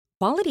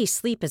Quality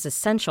sleep is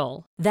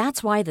essential.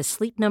 That's why the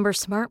Sleep Number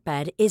Smart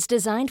Bed is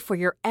designed for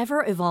your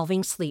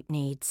ever-evolving sleep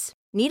needs.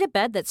 Need a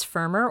bed that's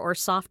firmer or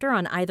softer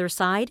on either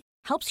side?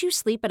 Helps you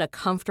sleep at a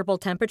comfortable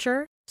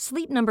temperature?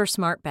 Sleep Number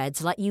Smart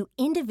Beds let you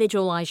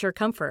individualize your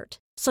comfort,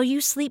 so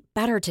you sleep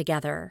better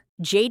together.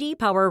 J.D.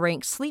 Power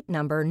ranks Sleep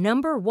Number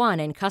number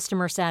 1 in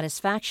customer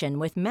satisfaction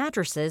with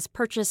mattresses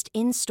purchased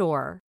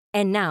in-store.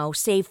 And now,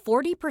 save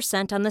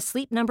 40% on the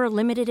Sleep Number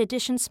Limited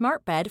Edition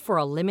Smart Bed for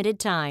a limited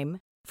time.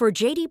 For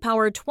J.D.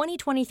 Power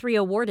 2023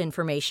 award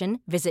information,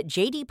 visit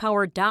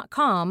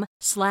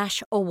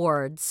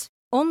jdpower.com/awards.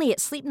 Only at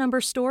Sleep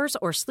Number stores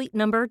or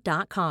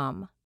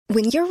sleepnumber.com.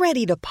 When you're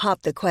ready to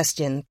pop the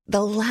question,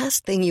 the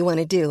last thing you want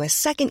to do is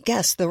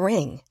second-guess the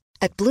ring.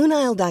 At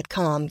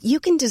BlueNile.com, you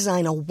can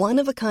design a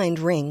one-of-a-kind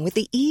ring with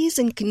the ease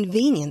and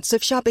convenience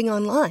of shopping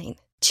online.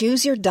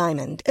 Choose your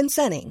diamond and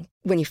setting.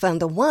 When you find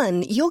the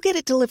one, you'll get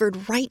it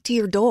delivered right to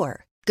your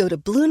door. Go to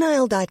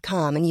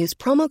BlueNile.com and use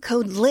promo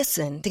code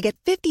LISTEN to get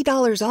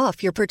 $50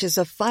 off your purchase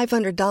of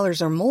 $500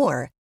 or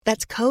more.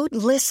 That's code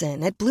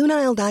LISTEN at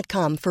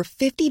BlueNile.com for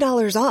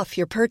 $50 off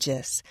your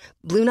purchase.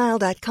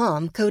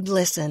 BlueNile.com, code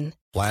LISTEN.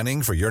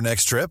 Planning for your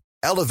next trip?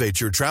 Elevate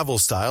your travel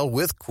style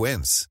with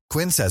Quince.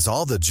 Quince has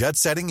all the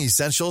jet-setting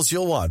essentials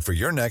you'll want for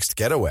your next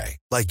getaway,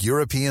 like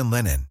European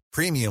linen,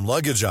 premium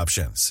luggage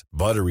options,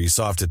 buttery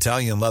soft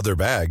Italian leather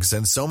bags,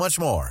 and so much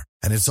more.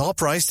 And it's all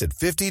priced at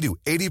 50 to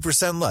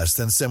 80% less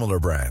than similar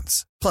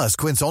brands. Plus,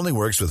 Quince only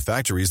works with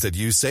factories that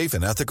use safe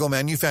and ethical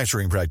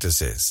manufacturing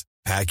practices.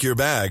 Pack your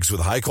bags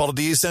with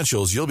high-quality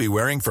essentials you'll be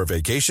wearing for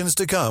vacations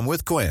to come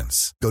with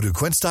Quince. Go to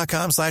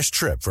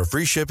quince.com/trip for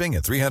free shipping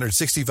and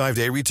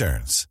 365-day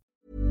returns.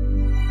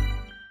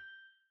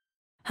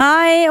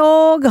 Hei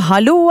og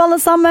hallo alle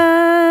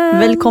sammen.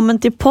 Velkommen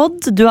til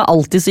podd. Du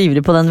alltid så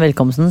ivrig på den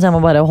velkomsten, så jeg må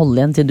bare holde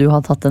igjen til du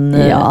har tatt en...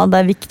 Ja,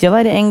 det viktig å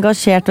være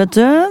engasjert, vet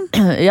du.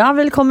 Ja,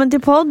 velkommen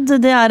til podd.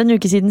 Det en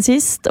uke siden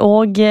sist,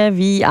 og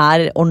vi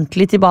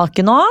ordentlig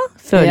tilbake nå.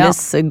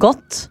 Føles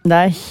godt.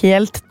 Det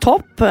helt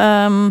topp.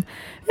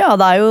 Ja,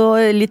 det jo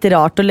litt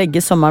rart å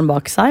legge sommeren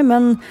bak seg,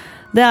 men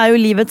det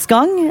jo livets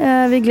gang.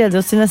 Vi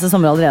gleder oss til neste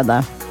sommer allerede.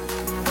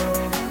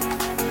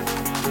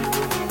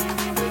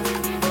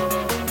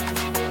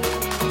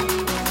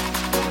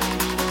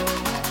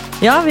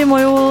 Ja, vi må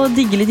jo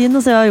digge litt inn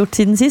og se hva vi har gjort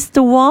siden sist.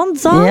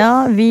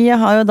 Ja, vi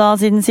har jo da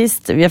siden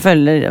sist,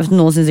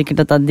 noen synes sikkert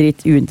dette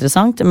dritt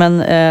uinteressant,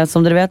 men som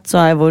dere vet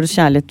så vår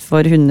kjærlighet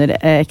for hunder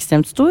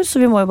ekstremt stor,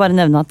 så vi må jo bare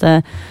nevne at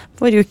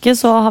forrige uke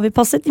så har vi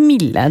passet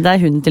Mille.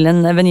 Det hunden til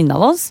en venninne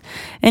av oss.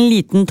 En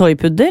liten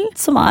toypuddel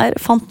som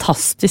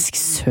fantastisk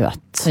søt.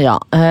 Ja,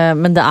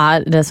 men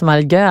det som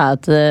litt gøy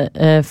at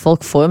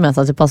folk får jo med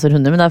seg at de passer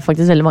hunder, men det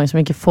faktisk veldig mange som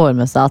ikke får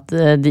med seg at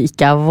de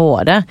ikke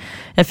våre.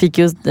 Jeg fikk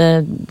jo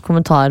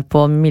kommentar på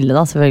Mille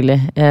da,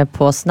 selvfølgelig,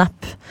 på Snap.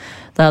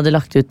 Da jeg hadde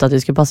lagt ut at vi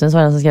skulle passe inn, så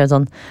var det en som skrev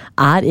sånn: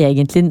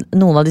 egentlig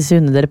noen av disse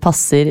hundene dere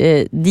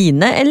passer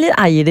dine, eller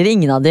eier dere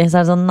ingen av de? Så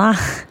det sånn, nei.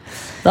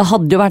 Det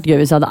hadde jo vært gøy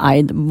hvis jeg hadde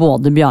eid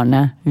både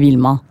Bjarne,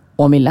 Vilma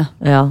og Mille.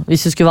 Ja,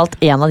 hvis du skulle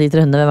valgt en av de 3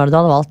 hundene, hvem var det du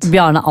hadde valgt?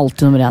 Bjarne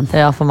alltid nummer 1.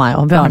 Ja, for meg,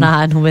 og Bjarne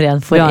nummer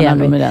 1 for evig.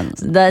 Nummer 1.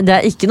 Det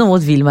ikke noe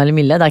mot Vilma eller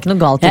Mille, det ikke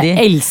noe galt i de.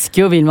 Jeg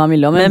elsker jo Vilma og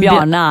Mille, men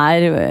Bjarne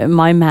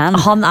my man.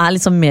 Han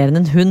liksom mer enn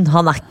en hund,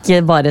 han ikke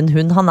bare en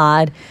hund, han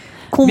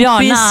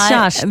kompis,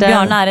 kjæreste.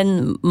 Bjarne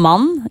en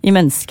mann i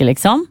menneske,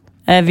 liksom.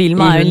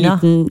 Vilma jo en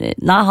liten...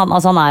 Nei, han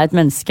et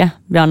menneske.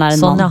 Bjarne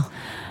en mann. Ja.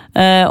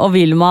 Og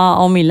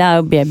Vilma og Mille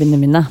jo babyene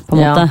mine, på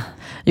en måte.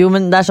 Jo,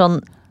 men det sånn,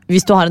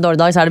 hvis du har en dårlig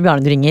dag, så det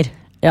Bjarne du ringer.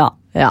 Ja,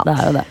 det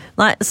jo det.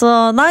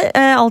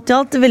 Alt i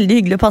alt veldig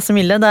hyggelig å passe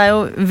Mille. Det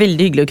jo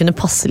veldig hyggelig å kunne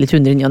passe litt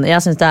hunder i ny og ne.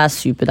 Jeg synes det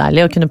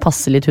superdeilig å kunne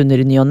passe litt hunder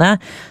i ny og ne.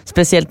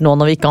 Spesielt nå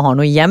når vi ikke har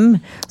noe hjem,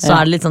 så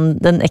det litt sånn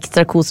den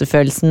ekstra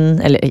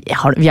kosefølelsen. Eller,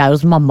 vi jo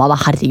hos mamma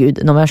da,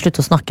 herregud. Nå må jeg slutte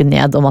å snakke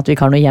ned om at vi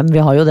ikke har noe hjem.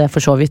 Vi har jo det for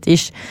så vidt,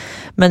 ish.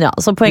 Men ja,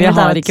 så poenget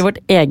vi har ikke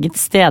vårt eget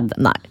sted.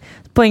 Nei.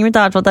 Poenget mitt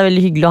at det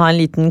veldig hyggelig å ha en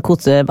liten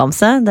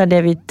kosebamse. Det det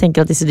vi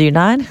tenker at disse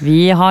dyrene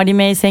Vi har de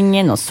med i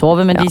sengen og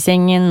sover med de i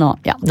sengen. Og,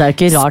 ja, det jo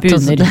ikke rart,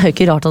 det jo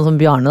ikke rart som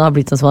Bjarne har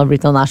blitt sånn som har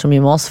blitt når han så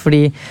mye med oss,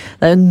 fordi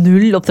det jo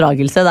null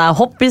oppdragelse. Det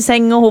hopp i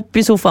seng og hopp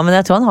i sofa, men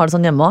jeg tror han har det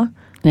sånn hjemme også.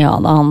 Ja,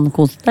 da han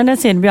koser. Det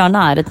sier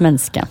Bjarne et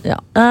menneske.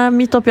 Ja.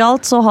 Midt oppi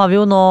alt så har vi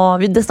jo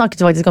nå, det snakket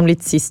vi faktisk om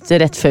litt sist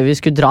rett før vi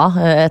skulle dra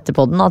etter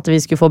podden, at vi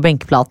skulle få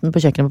benkeplaten på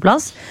kjøkkenet på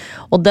plass.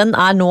 Og den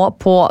nå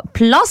på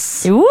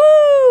plass.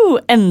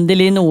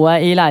 Endelig noe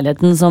i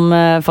leiligheten som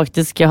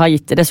faktisk har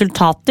gitt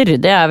resultater.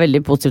 Det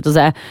veldig positivt å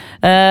se.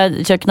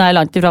 Kjøkkenet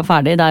langt ifra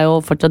ferdig. Det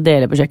jo fortsatt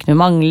deler på kjøkkenet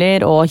vi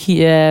mangler, og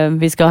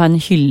vi skal ha en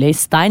hylle i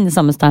stein, det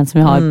samme stein som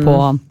vi har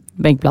på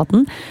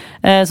benkplaten,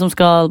 som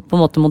skal på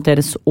en måte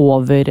monteres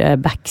over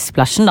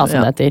backsplashen da,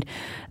 som det heter.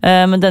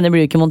 Men denne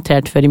blir jo ikke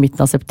montert før i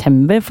midten av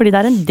september, fordi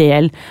det en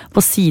del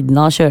på siden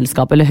av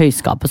kjøleskapet eller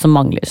høyskapet som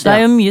mangler. Så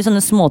det jo mye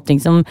sånne småting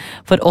som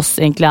for oss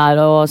egentlig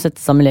å sette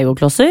sammen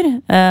Lego-klosser,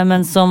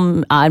 men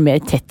som mer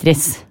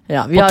Tetris.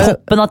 Ja, på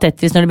toppen av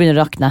Tetris når det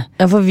begynner å rakne.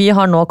 Ja, for vi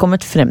har nå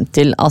kommet frem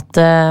til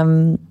at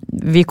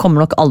vi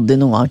kommer nok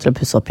aldri noen gang til å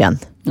pusse opp igjen.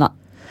 Nei.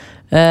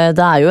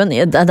 Det er jo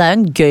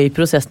en gøy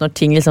prosess når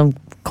ting liksom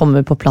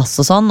kommer på plass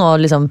og sånn,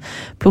 og liksom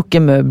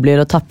plukke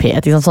møbler og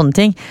tapet, ikke sant, sånne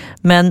ting.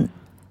 Men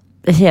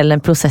hele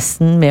den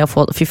prosessen med å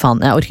få, fy faen,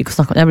 jeg orker ikke å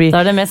snakke om det.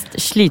 Det er det mest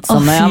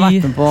slitsomme jeg har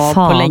vært med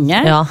på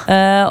lenge. Ja.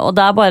 Og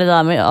det er bare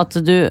det med at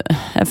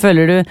jeg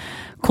føler du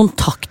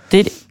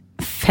kontakter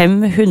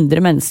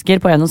 500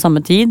 mennesker på en og samme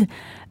tid.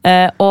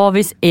 Og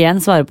hvis en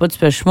svarer på et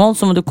spørsmål,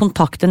 så må du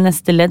kontakte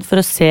neste ledd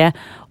for å se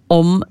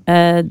om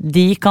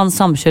de kan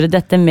samkjøre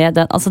dette med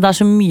den. Altså det er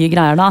så mye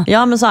greier da.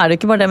 Ja, men så er det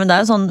ikke bare det, men det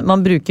er jo sånn,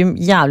 man bruker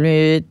jævlig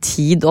mye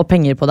tid og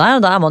penger på det,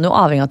 og da er man jo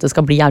avhengig av at det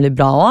skal bli jævlig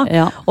bra også.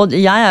 Ja. Og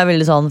jeg er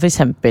veldig sånn, for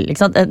eksempel,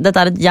 ikke sant?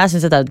 Jeg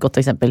synes dette er et godt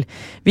eksempel.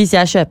 Hvis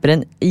jeg kjøper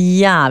en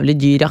jævlig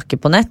dyr jakke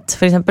på nett,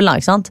 for eksempel,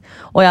 ikke sant?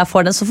 Og jeg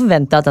får den, så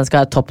forventer jeg at den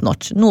skal være top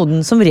notch. Noe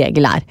den som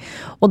regel er.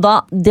 Og da,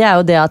 det er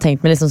jo det jeg har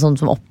tenkt med liksom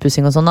sånn som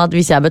oppussing og sånn, at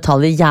hvis jeg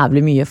betaler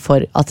jævlig mye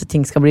for at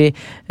ting skal bli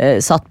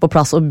satt på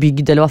plass og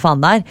bygd, eller hva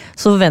faen det er,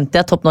 så forventer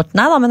jeg top notch.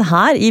 Nei da, men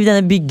her i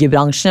denne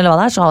byggebransjen eller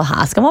hva det er, så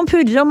her skal man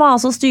purre og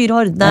mase og styre og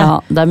ordne. Ja,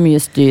 det er mye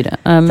styre.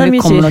 Men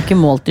vi kommer nok i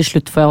mål til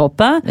slutt, får jeg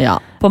håpe. Ja.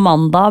 På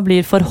mandag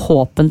blir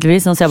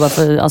forhåpentligvis,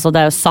 altså det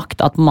er jo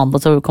sagt at på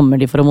mandag så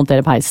kommer de for å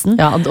montere peisen.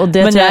 Ja, og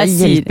det tror jeg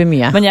hjelper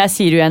mye. Men jeg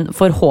sier jo igjen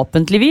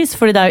forhåpentligvis,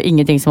 fordi det er jo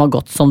ingenting som har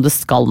gått som det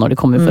skal når de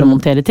kommer for å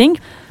montere ting.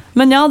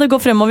 Men ja, det går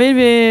fremover.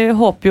 Vi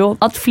håper jo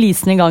at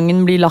flisen i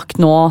gangen blir lagt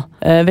nå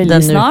veldig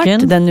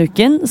snart. Denne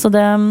uken. Så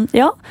det,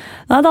 ja.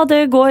 Nei da, det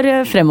går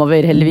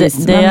fremover,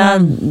 heldigvis.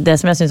 Det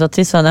som jeg synes var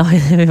trist, når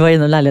vi var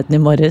innom leiligheten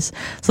i morges,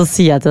 så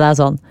sier jeg til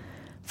deg sånn,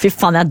 fy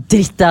faen, jeg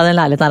dritter av den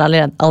leiligheten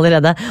her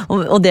allerede.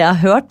 Og det jeg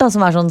har hørt da,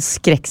 som er sånn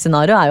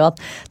skrekkscenario, er jo at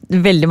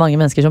veldig mange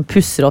mennesker som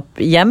pusser opp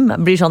hjem,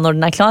 blir sånn når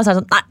den er klar, så er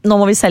det sånn, nei, nå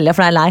må vi selge,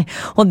 for det er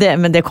lei.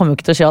 Men det kommer jo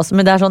ikke til å skje oss.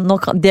 Men det er sånn,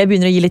 det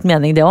begynner å gi litt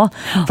mening det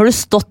også. For du har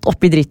stått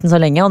opp i dritten så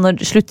lenge, og når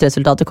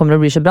sluttresultatet kommer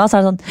og blir så bra, så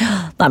er det sånn,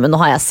 nei, men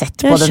nå har jeg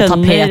sett på den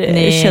tapeten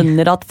i... Jeg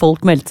skjønner at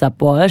folk meldte seg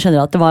på, jeg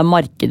skjønner at det var en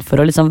marked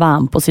for å liksom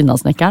være med på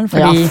Sinnasnekkeren,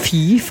 fordi... Ja,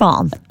 fy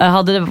faen.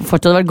 Hadde det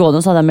fortsatt vært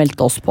gående, så hadde jeg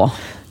meldt oss på.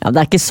 Ja, det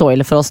er ikke så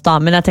ille for oss da,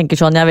 men jeg tenker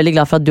sånn, jeg er veldig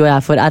glad for at du og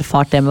jeg får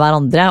erfart det med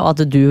hverandre, og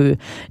at du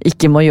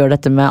ikke må gjøre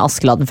dette med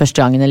Askeladden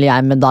første gangen, eller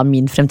jeg med da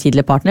min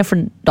fremtidige partner,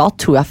 for da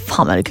tror jeg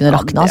faen meg det kunne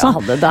rakne,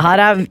 altså. Det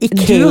her er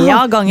Ikea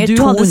ganger 200.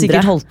 Du hadde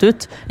sikkert holdt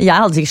ut. Jeg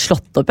hadde sikkert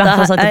slått opp,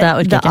 ja.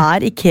 Det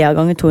er Ikea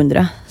ganger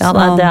 200. Ja,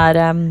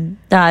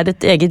 det er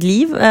et eget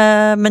liv,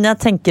 men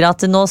jeg tenker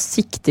at nå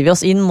sikter vi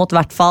oss inn mot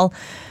hvert fall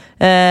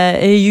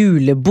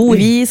julebord.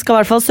 Vi skal i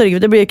hvert fall sørge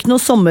for det blir ikke noe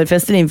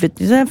sommerfest eller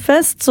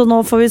innflytningsfest, så nå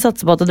får vi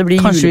satse på at det blir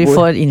julebord. Kanskje vi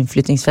får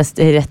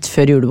innflytningsfest rett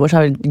før julebord, så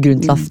har vi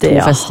grunn til å ha 2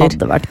 fester. Det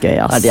hadde vært gøy,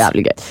 ass. Det er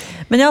jævlig gøy.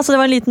 Men ja, så det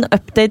var en liten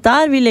update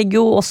der. Vi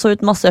legger jo også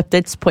ut masse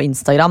updates på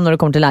Instagram når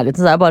det kommer til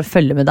leiligheten, så det er bare å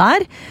følge med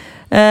der.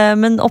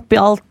 Men oppi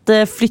alt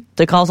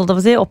flyttekaos,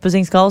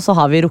 oppussingskaos, så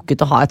har vi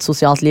rukket å ha et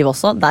sosialt liv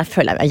også. Der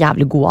føler jeg vi er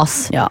jævlig gode,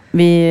 ass. Ja,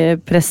 vi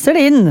presser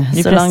det inn,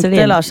 så langt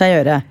det lar seg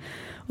gjøre.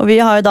 Og vi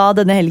har jo da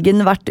denne helgen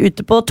vært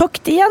ute på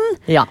tokt igjen.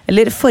 Ja.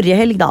 Eller forrige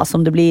helg da,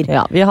 som det blir.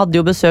 Ja, vi hadde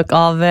jo besøk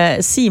av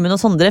Simen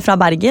og Sondre fra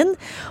Bergen.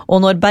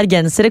 Og når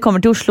bergensere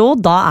kommer til Oslo,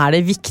 da er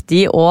det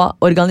viktig å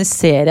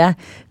organisere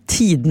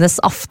tidenes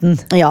aften.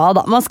 Ja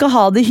da, man skal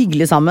ha det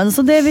hyggelig sammen.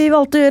 Så det vi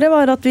valgte å gjøre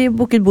var at vi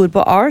booket bord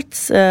på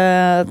Arts.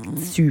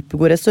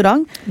 Supergod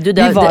restaurant. Vi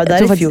var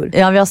der i fjor.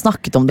 Ja, vi har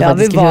snakket om det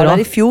faktisk i fjor. Ja, vi var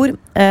der i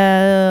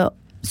fjor.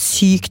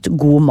 Sykt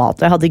god mat.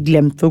 Jeg hadde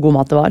glemt hvor god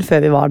mat det var før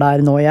vi var der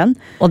nå igjen.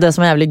 Og det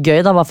som er jævlig gøy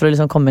da, bare for å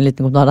liksom komme en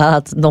liten kommentar der,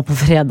 at nå på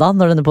fredag,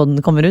 når denne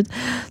podden kommer ut,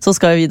 så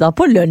skal vi da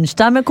på lunsj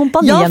der med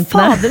kompanijentene.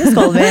 Ja, fader, det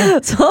skal vi.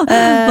 Så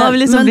nå har vi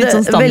liksom blitt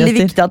sånn stamgjester. Veldig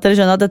viktig at dere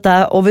skjønner at dette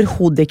er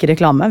overhodet ikke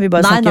reklame. Vi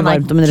bare snakker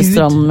varmt om en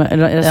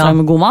restaurant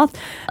med god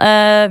mat.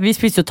 Vi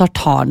spiste jo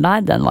tartaren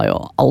der. Den var jo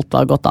alt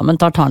var godt da,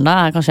 men tartaren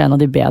der er kanskje en av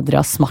de bedre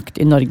jeg har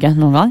smakt i Norge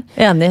noen gang.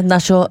 Enig, den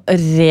er så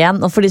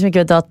ren. Og for de som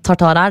ikke vet hva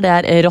tartar er, det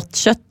er rått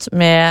kjøtt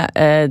med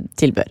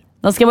tilbør.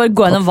 Da skal jeg bare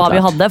gå gjennom hva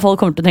vi hadde. Folk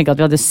kommer til å tenke at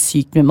vi hadde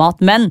sykt mye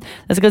mat, men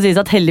det skal sies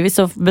at heldigvis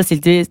så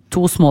bestilte vi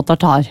 2 små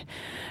tartar.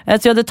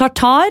 Så vi hadde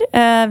tartar,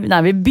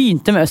 vi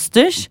begynte med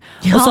østers,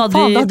 ja, og så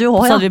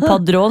hadde vi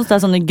padron, så det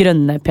er sånne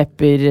grønne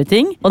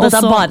pepperting. Og dette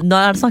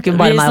snakker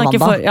vi bare med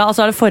Amanda. Ja, og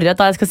så er det forrett,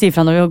 da jeg skal si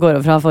fra når vi går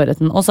over fra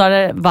forretten. Og så er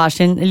det hver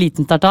sin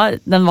liten tartar.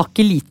 Den var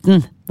ikke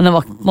liten, men den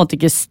var på en måte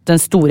ikke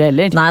den store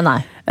heller.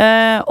 Nei.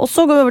 Og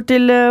så går vi over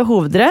til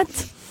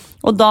hovedrett,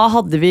 og da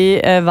hadde vi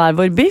hver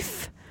vår biff.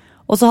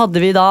 Og så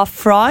hadde vi da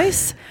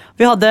fries.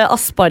 Vi hadde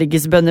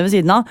aspargesbønner ved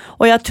siden av.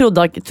 Og jeg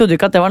trodde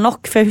ikke at det var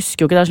nok, for jeg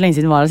husker jo ikke det er så lenge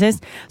siden vi var her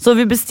sist. Så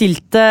vi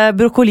bestilte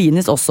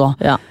broccolinis også.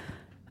 Ja.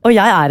 Og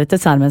jeg er et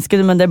dessertmenneske,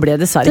 men det ble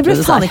dessverre ikke dessert.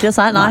 Det ble faen ikke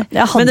dessert, nei.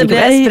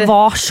 Jeg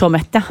var så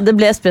mett, ja. Det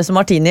ble espresso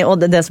martini,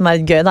 og det som er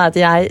gøy da, er at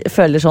jeg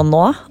føler sånn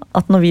nå,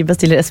 at når vi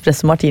bestiller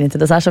espresso martini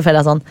til dessert, så føler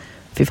jeg sånn,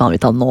 fy faen, vi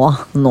tar nå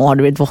har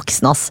du blitt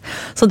voksen, ass.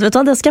 Så vet du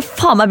hva, det skal jeg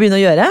faen meg begynne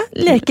å gjøre.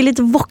 Leke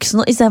litt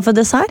voksen i stedet for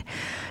dessert.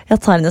 Jeg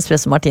tar en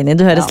espresso martini.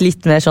 Du høres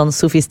litt mer sånn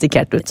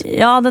sofistikert ut.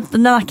 Ja,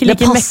 den er ikke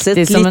like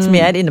mektig som litt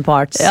mer inne på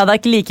Arts. Ja, det er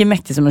ikke like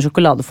mektig som en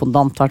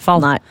sjokoladefondant, i hvert fall.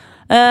 Nei.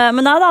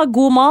 Men det er da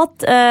god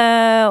mat,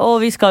 og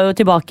vi skal jo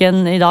tilbake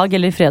igjen i dag,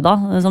 eller i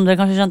fredag, som dere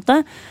kanskje skjønte.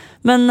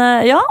 Men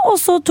ja, og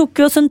så tok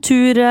vi oss en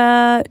tur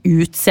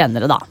ut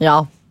senere da. Ja,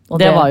 og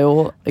det var jo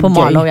på gøy.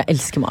 Marlow, jeg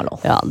elsker Marlow.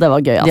 Ja, det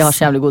var gøy, ass. De har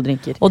så jævlig gode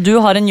drinker. Og du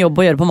har en jobb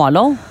å gjøre på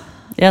Marlow.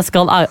 Jeg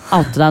skal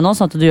oute deg nå,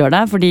 sånn at du gjør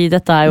det. Fordi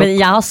dette er jo... Men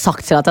jeg har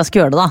sagt til at jeg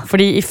skal gjøre det da.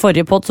 Fordi i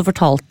forrige podd så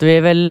fortalte vi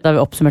vel, da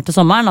vi oppsummerte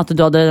sommeren, at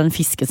du hadde den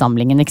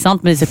fiskesamlingen, ikke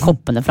sant? Med disse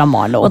koppene fra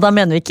Marlow. Og da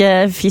mener vi ikke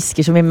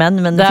fisker som i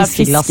menn, men det er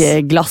fiskeglass.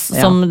 Fiskeglass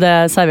som det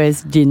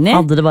serveres gin i.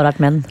 Hadde det bare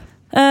vært menn.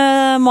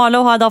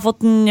 Marlow har da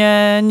fått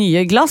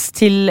nye glass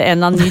til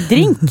en av ny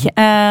drink.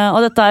 Og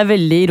dette er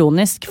veldig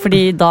ironisk, fordi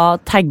da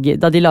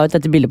de la ut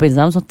dette bildet på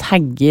Instagram, så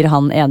tagger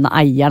han ene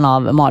eieren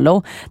av Marlow,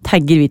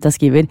 tagger Vita,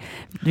 skriver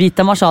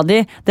Vita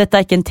Mashadi, dette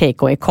er ikke en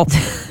takeaway-kopp.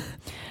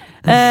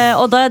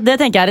 Og det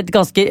tenker jeg er et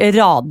ganske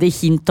radig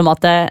hint om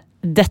at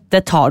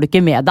dette tar du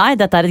ikke med deg,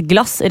 dette er et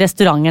glass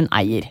restauranten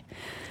eier.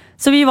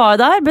 Så vi var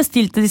der,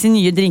 bestilte disse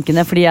nye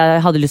drinkene fordi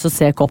jeg hadde lyst til å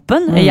se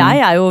koppen.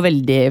 Jeg er jo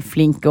veldig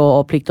flink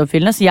og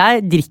pliktoppfyllende, så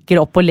jeg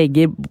drikker opp og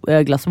legger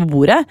glasset på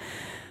bordet.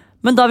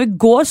 Men da vi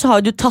går, så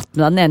har du tatt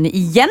med deg den ene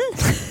igjen.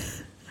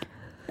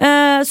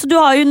 Så du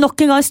har jo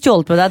nok en gang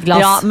stjålet med deg et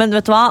glass. Ja, men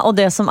vet du hva? Og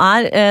det som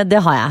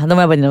det har jeg. Nå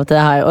må jeg bare innrømme at det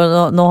har jeg.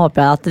 Og nå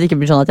håper jeg at det ikke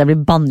blir sånn at jeg blir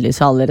bannlyst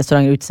fra alle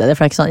restauranter og utesteder.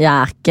 For jeg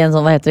er ikke en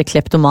sånn, hva heter det,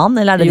 kleptoman?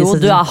 Eller er det jo,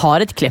 du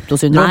har et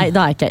kleptosyndrom. Nei,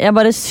 det har jeg ikke. Jeg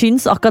bare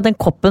syns akkurat den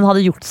koppen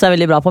hadde gjort seg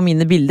veldig bra på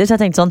mine bilder. Så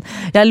jeg tenkte sånn,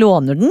 jeg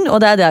låner den, og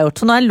det er det jeg har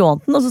gjort. Så nå har jeg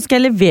lånt den, og så skal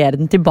jeg levere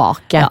den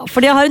tilbake. Ja,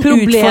 fordi jeg har en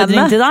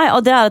utfordring til deg,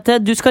 og det er at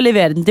du skal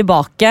levere den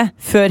tilbake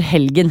før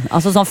helgen.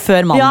 Altså sånn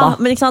før mandag. Ja,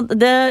 men ikke sant,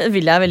 det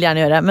vil jeg veldig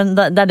gjerne gjøre. Men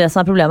det er det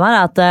som er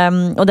problemet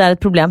her, og det er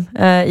et problem.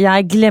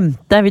 Jeg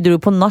glemte, vi dro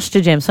på nach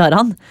til James og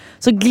Aran,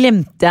 så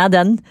glemte jeg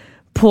den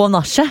på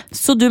nachet.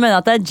 Så du mener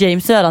at det er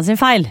James og Aran sin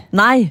feil?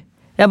 Nei,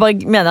 jeg bare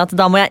mener at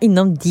da må jeg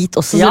innom dit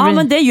også. Ja,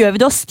 men det gjør vi,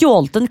 du har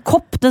stjålet en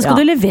kopp, den skal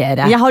du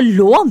levere. Jeg har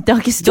lånt, jeg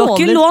har ikke stjålet.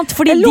 Du har ikke lånt,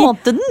 fordi jeg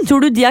lånte den.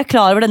 Tror du de er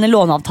klar over denne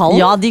låneavtalen?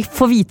 Ja, de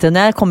får vite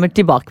når jeg kommer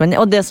tilbake.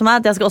 Og det som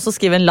er at jeg skal også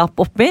skrive en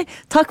lapp oppi.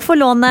 Takk for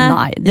lånet.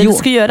 Nei, det du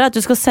skal gjøre er at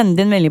du skal sende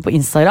din melding på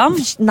Instagram.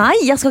 Nei,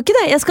 jeg skal ikke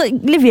det. Jeg skal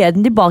levere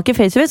den tilbake i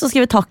Facebook og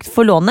skrive takk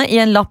for lånet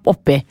i en lapp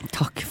oppi.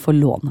 Takk for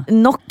lånet.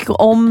 Nok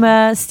om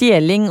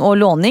stjeling og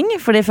låning,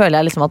 for det føler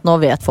jeg liksom at nå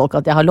vet folk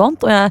at jeg har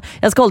lånt. Og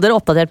jeg skal holde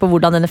dere oppdatert på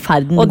hvordan denne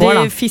ferden går.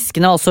 Og de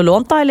fiskene er også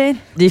lånt da, eller?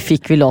 De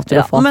fikk vi lov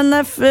til å få. Men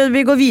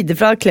vi går videre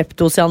fra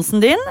kleptoseansen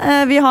din.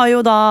 Vi har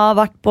jo da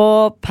vært på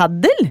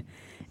paddle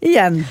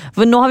igjen.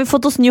 For nå har vi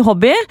fått oss ny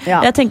hobby. Ja.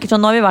 Jeg tenker sånn,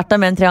 nå har vi vært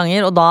der med 3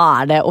 ganger, og da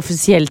er det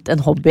offisielt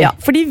en hobby. Ja,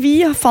 fordi vi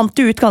fant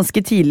jo ut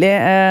ganske tidlig,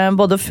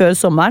 både før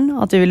sommeren,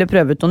 at vi ville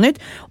prøve ut noe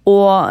nytt,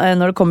 og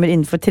når det kommer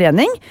innenfor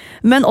trening,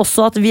 men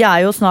også at vi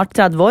er jo snart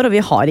 30 år, og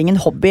vi har ingen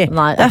hobby.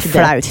 Nei, det er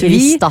flaut.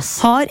 Vi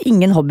har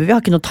ingen hobby, vi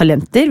har ikke noe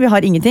talenter, vi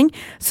har ingenting,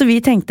 så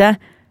vi tenkte...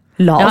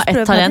 Jeg har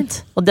ett talent,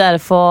 og det er å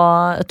få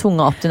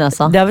tunga opp til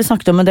nesa. Det har vi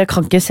snakket om, men det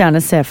kan ikke stjerne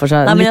se for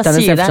seg. Nei, men jeg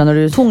sier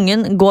det,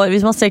 tungen går,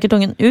 hvis man strekker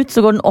tungen ut,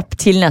 så går den opp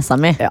til nesa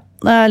mi. Ja,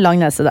 det er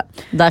lang nese det.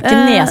 Det er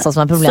ikke nesa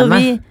som er problemet. Så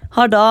vi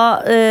har da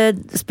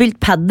spilt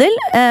paddle,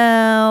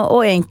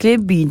 og egentlig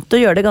begynt å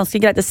gjøre det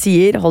ganske greit. Jeg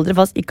sier, hold dere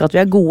fast, ikke at vi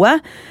er gode,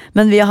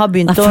 men vi har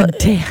begynt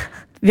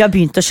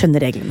å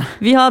skjønne reglene.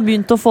 Vi har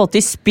begynt å få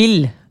til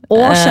spill. Og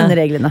skjønne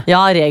reglene.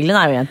 Ja, reglene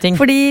er jo en ting.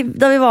 Fordi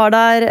da vi var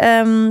der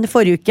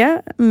forrige uke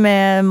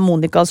med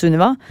Monica og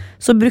Sunniva,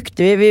 så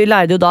brukte vi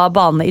lærte jo da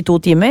bane i 2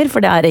 timer,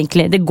 for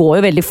det går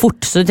jo veldig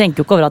fort, så du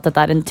tenker jo ikke over at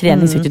dette er en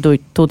treningsøkt i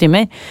 2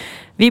 timer.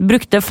 Vi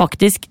brukte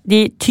faktisk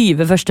de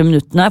 20 første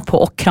minuttene på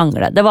å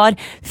krangle. Det var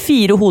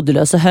 4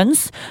 hodeløse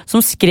høns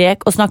som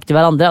skrek og snakket til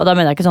hverandre, og da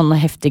mener jeg ikke sånn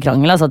heftig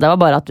krangel, altså det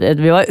var bare at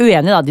vi var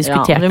uenige da,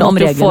 diskuterte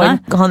om reglene. Vi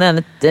måtte få han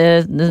ene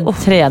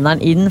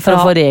treneren inn for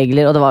å få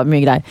regler, og det var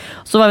mye greier.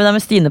 Så var vi der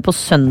med Stine på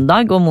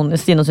søndag, og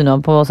Stine og Sunniva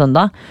på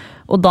søndag.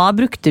 Og da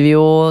brukte vi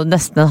jo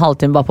nesten en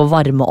halvtime bare på å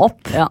varme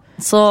opp. Ja.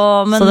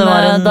 Men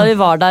da vi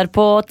var der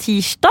på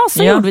tirsdag,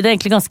 så gjorde vi det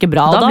egentlig ganske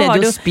bra. Da ble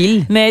det jo spill.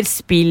 Mer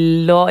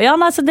spill og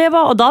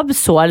og da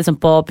så jeg liksom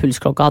på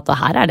pulsklokka at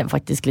her er det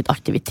faktisk litt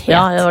aktivitet.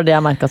 Ja, det var det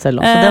jeg merket selv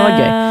også. Det var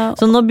gøy.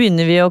 Så nå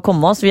begynner vi å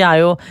komme oss. Jeg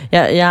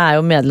er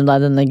jo medlem da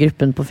i denne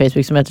gruppen på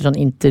Facebook som heter sånn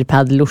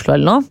Interpaddle Oslo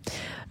eller noe.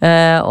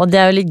 Og det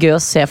er jo litt gøy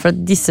å se, for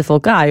disse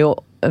folka er jo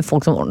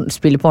folk som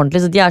spiller på ordentlig,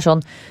 så de er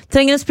sånn,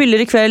 trenger en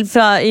spiller i kveld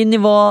fra et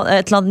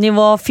eller annet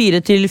nivå 4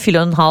 til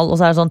 4,5, og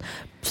så er det sånn,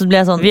 så ble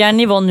jeg sånn, vi er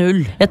nivå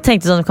 0. Jeg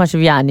tenkte sånn, kanskje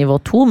vi er nivå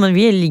 2, men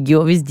vi ligger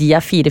jo, hvis de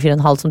er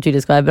 4,5 som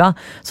tydelig skal være bra,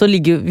 så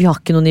ligger jo, vi har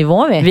ikke noe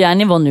nivå, vi. Vi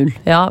er nivå 0.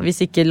 Ja,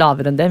 hvis ikke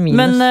lavere enn det,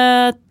 minus.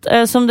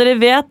 Men som dere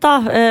vet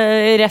da,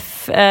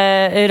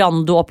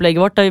 Rando-opplegget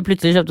vårt, da vi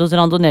plutselig kjøpte oss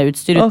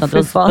Randonee-utstyr uten at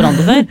vi var på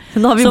Rando før,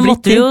 så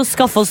måtte vi jo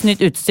skaffe oss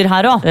nytt utstyr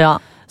her også. Ja.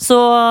 Så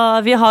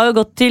vi har jo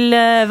gått til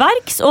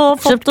verks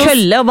og fått kjøpt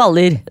kølle og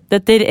baller.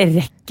 Dette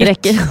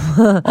rekker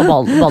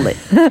og baller.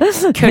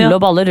 Kølle og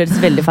baller høres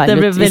veldig feil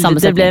ut i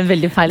samme setning. Det ble en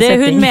veldig feil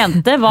setning. Det hun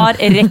mente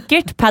var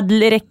rekkert,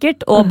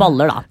 paddle-rekkert og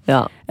baller da. Ja.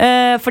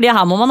 Fordi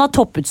her må man ha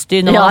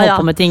topputstyr når man har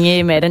holdt på med ting i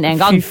mer enn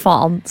en gang. Fy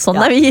faen, sånn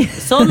er vi.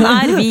 Sånn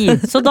er vi.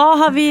 Så da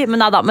har vi,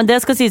 men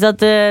det skal sies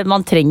at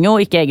man trenger jo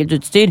ikke eget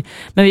utstyr,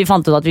 men vi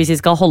fant ut at hvis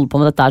vi skal holde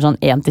på med dette her sånn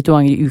 1 til 2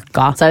 ganger i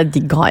uka, så er det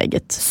digg å ha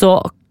eget. Så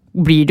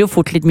blir det jo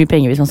fort litt mye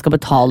penger hvis man skal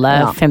betale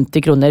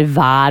 50 kroner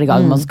hver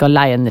gang man skal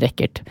leie en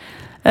racket.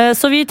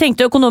 Så vi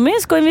tenkte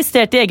økonomisk og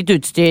investerte i eget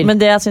utstyr. Men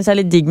det jeg synes er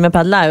litt digg med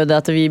paddle er jo det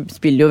at vi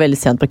spiller jo veldig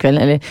sent på kvelden.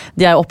 Eller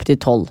de er jo oppe til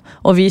 12.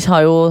 Og vi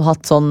har jo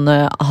hatt sånn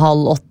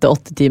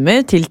 7:30-8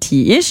 timer til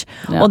 10-ish.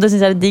 Og det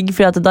synes jeg er litt digg,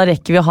 for da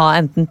rekker vi å ha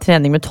enten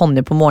trening med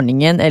Tonje på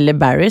morgenen eller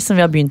Barry's, som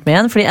vi har begynt med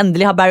igjen. Fordi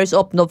endelig har Barry's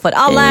åpnet opp for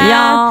alle.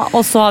 Ja,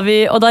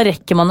 og da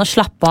rekker man å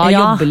slappe av,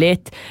 jobbe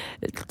litt,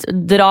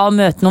 dra og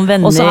møte noen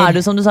venner. Og så er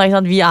det som du sa,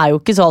 vi er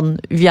jo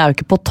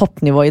ikke på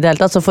toppnivå i det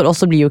hele tatt. Så for oss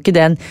så blir jo ikke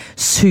det en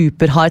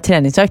superhard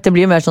treningsøkt. Det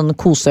blir mer sånn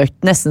koseøkt,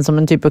 nesten som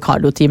en type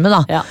cardio-time da.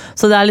 Ja.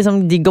 Så det er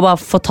liksom digg å bare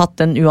få tatt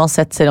den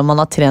uansett, selv om man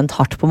har trent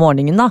hardt på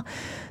morgenen da.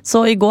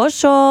 Så i går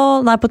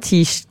på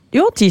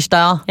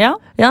tirsdag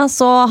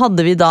så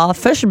hadde vi da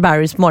først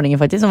Barry's på morgenen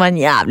faktisk, som var en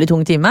jævlig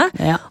tung time,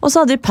 og så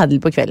hadde vi paddle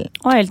på kvelden.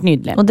 Og helt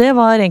nydelig. Og det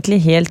var egentlig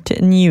helt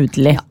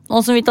nydelig. Ja.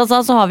 Og som Vita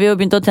sa, så har vi jo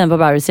begynt å trene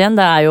på Barry's igjen.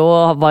 Det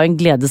var en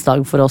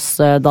gledesdag for oss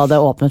da det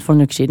åpnet for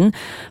en uke siden.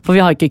 For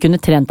vi har ikke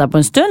kunnet trent der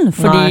på en stund,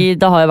 fordi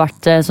det har jo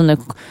vært sånne,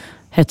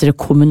 heter det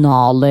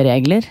kommunale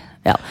regler?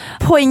 Ja.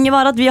 Poenget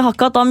var at vi har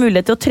ikke hatt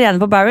mulighet til å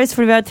trene på Barry's,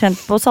 fordi vi har trent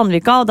på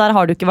Sandvika, og der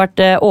har det ikke vært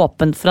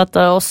åpent for at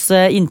oss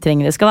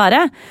inntrengere skal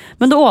være.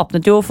 Men det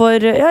åpnet jo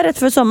rett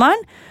før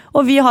sommeren,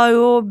 og vi har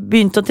jo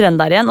begynt å trene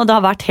der igjen, og det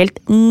har vært helt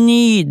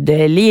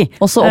nydelig.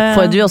 Og så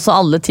oppfordrer vi også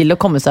alle til å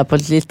komme seg på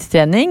litt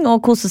trening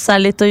og kose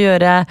seg litt og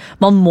gjøre.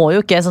 Man må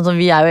jo ikke, sånn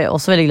som vi er jo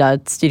også veldig glad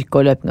i styrke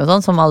og løpende og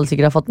sånn, som alle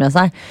sikkert har fått med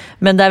seg.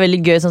 Men det er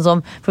veldig gøy, sånn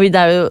som, for det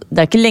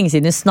er ikke lenge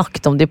siden vi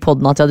snakket om det i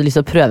podden at vi hadde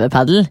lyst til å prøve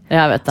paddle.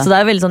 Jeg vet det. Så det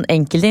er veldig sånn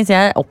enkel ting, så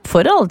jeg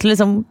oppfordrer alle til å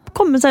liksom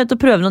komme seg ut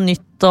og prøve noe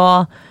nytt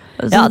og...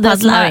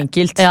 paddle er jo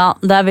enkelt. Ja,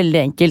 det er veldig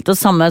enkelt. Og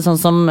samme sånn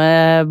som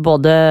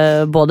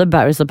både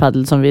Barry's og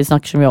paddle, som vi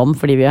snakker så mye om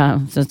fordi vi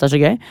synes det er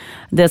så gøy.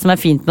 Det som er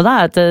fint med det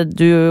er at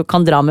du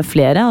kan dra med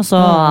flere, og så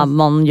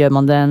gjør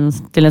man det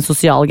til en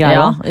sosial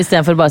greie. I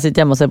stedet for å bare sitte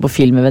hjemme og se på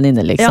film med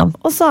venninner liksom.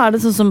 Og så er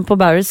det sånn som på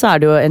Barry's, så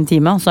er det jo en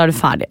time, og så er du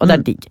ferdig, og det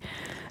er digg.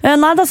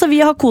 Nei, altså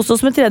vi har kost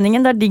oss med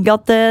treningen. Det er digg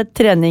at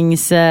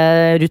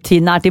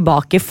treningsrutinene er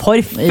tilbake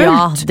for fullt.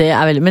 Ja, det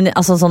er veldig. Men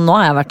altså, sånn, nå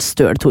har jeg vært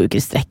støl 2 uker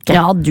i strekk.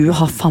 Ja, du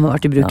har faen meg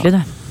vært ubrukelig,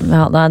 du.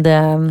 Ja,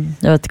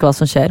 jeg vet ikke hva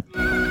som skjer.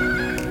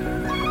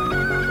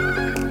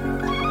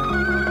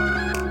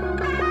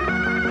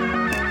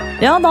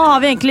 Ja, da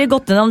har vi egentlig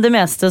gått gjennom det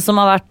meste som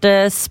har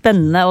vært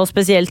spennende og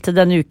spesielt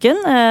denne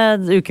uken.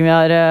 Uken vi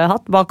har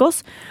hatt bak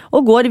oss.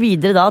 Og går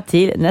videre da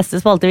til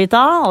neste spalte,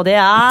 Vita, og det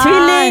er...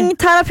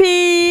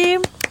 Tvillingterapi!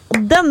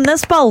 Denne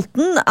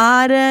spalten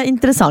er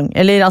interessant,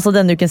 eller altså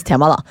denne ukens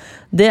tema da.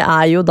 Det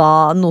er jo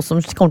da noe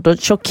som kommer til å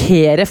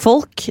sjokkere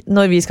folk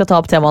når vi skal ta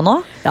opp temaet nå.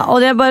 Ja,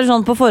 og det er bare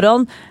sånn på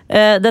forhånd,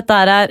 dette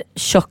er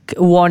shock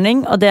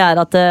warning, og det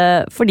er at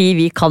fordi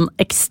vi kan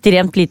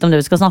ekstremt lite om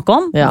det vi skal snakke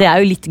om, det er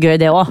jo litt gøy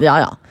det også.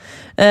 Ja.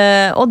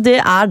 Og det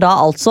er da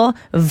altså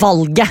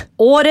valget.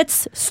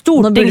 Årets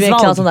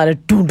stortingsvalg. Sånn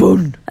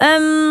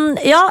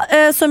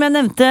som jeg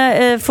nevnte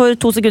for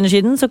 2 sekunder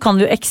siden, så kan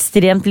vi jo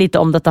ekstremt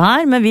lite om dette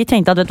her, men vi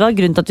tenkte at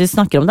grunnen til at vi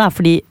snakker om det er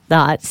fordi det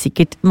er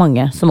sikkert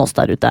mange som oss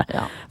der ute.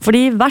 Ja.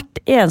 Fordi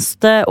hvert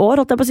eneste år,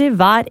 holdt jeg på å si,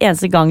 hver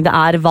eneste gang det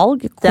er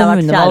valg,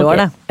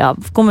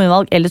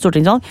 kommunevalg eller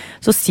stortingsvalg,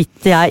 så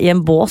sitter jeg i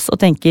en bås og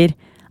tenker,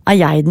 er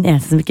jeg den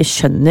eneste som ikke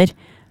skjønner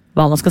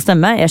hva man skal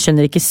stemme? Jeg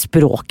skjønner ikke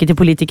språket til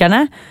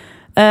politikerne.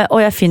 Og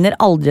jeg finner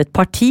aldri et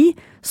parti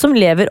som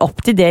lever opp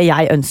til det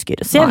jeg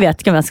ønsker. Så jeg vet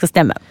ikke om jeg skal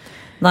stemme.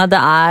 Nei,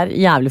 det er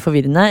jævlig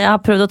forvirrende. Jeg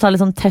har prøvd å ta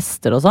litt sånn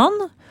tester og sånn.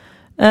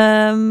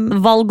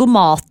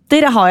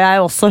 Valgomater har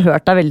jeg også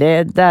hørt er veldig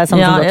det er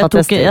sånn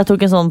jeg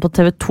tok en sånn på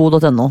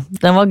tv2.no.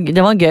 Det var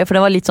gøy, for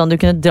det var litt sånn du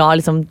kunne dra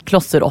liksom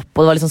klosser opp, og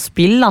det var litt sånn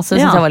spill, så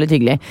det synes jeg var litt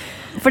hyggelig.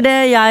 For det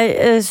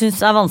jeg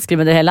synes er vanskelig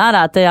med det hele her,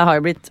 er at jeg har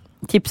jo blitt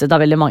tipset av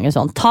veldig mange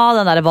sånn, ta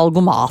den der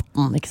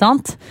valgomaten, ikke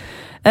sant?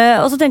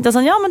 Og så tenkte jeg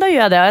sånn, ja, men da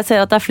gjør jeg det. Og jeg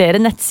ser at det er flere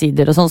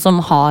nettsider og sånn som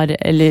har,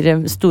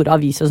 eller store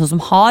aviser og sånn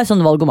som har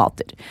sånne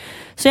valgomater.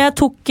 Så jeg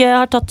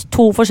har tatt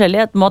 2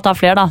 forskjellige, jeg må ta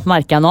flere da,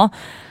 merker jeg nå.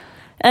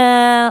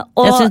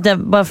 Jeg synes det,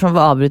 bare for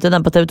å avbryte,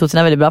 den på TV2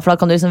 sin er veldig bra, for da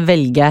kan du liksom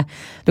velge,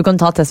 du kan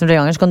ta testen flere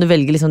ganger, så kan du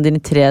velge liksom dine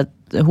 3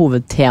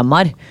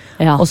 hovedtemaer,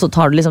 og så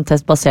tar du liksom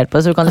test basert på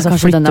det, så du kan liksom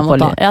flytte på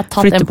litt. Jeg har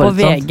tatt en på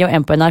VG og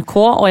en på NRK,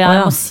 og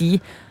jeg må si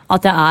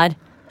at jeg er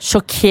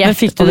sjokkert. Men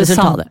fikk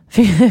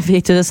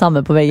du det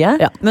samme på VG?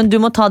 Ja. Men du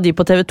må ta de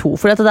på TV2,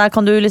 for der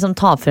kan du liksom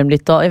ta frem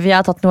litt, og jeg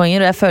har tatt noen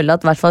ganger, og jeg føler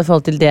at i hvert fall i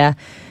forhold til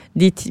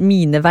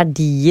mine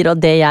verdier og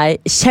det jeg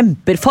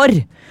kjemper for,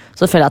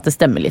 så føler jeg at det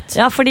stemmer litt.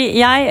 Ja, fordi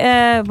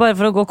bare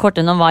for å gå kort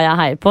innom hva jeg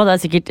heier på, det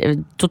er sikkert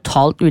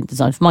totalt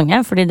uinteressant for mange,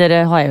 fordi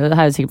dere heier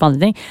jo sikkert på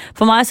andre ting.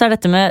 For meg så er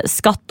dette med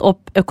skatt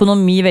og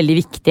økonomi veldig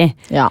viktig.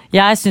 Ja.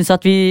 Jeg synes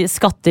at vi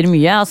skatter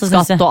mye.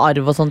 Skatt og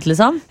arv og sånt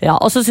liksom? Ja,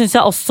 og så synes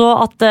jeg også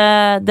at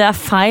det er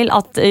feil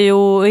at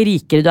jo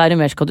rikere du er,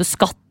 jo mer skal du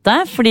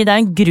skatte, fordi det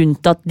er en grunn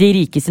til at de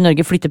rikeste i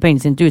Norge flytter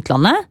pengene sine til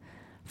utlandet.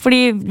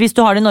 Fordi hvis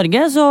du har det i Norge,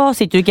 så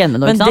sitter du ikke hjemme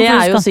med noe. Men det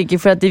er jo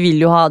sikkert for at de vil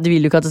jo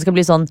ikke at det skal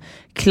bli sånn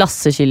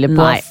klasseskille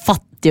på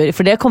fattig,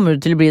 for det kommer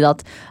du til å bli da,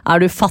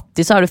 at du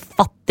fattig, så du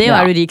fattig,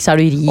 og du rik, så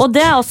du rik. Og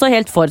det også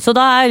helt for, så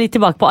da jeg litt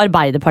tilbake på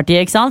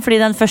Arbeiderpartiet, ikke sant? Fordi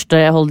den første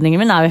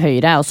holdningen min jo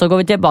Høyre, og så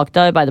går vi tilbake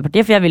til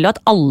Arbeiderpartiet, for jeg vil jo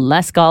at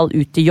alle skal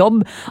ut i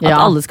jobb, at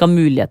alle skal ha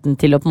muligheten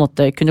til å på en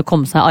måte kunne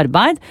komme seg i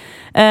arbeid,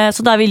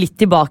 så da vi litt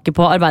tilbake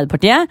på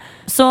Arbeiderpartiet.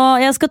 Så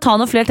jeg skal ta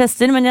noen flere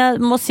tester, men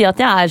jeg må si at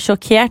jeg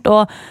sjokkert,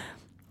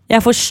 og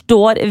jeg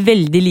forstår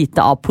veldig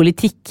lite av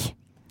politikk.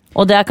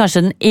 Og det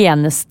kanskje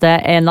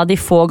en av de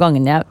få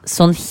gangene jeg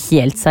sånn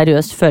helt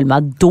seriøst føler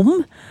meg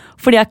dum,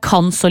 fordi jeg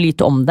kan så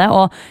lite om det,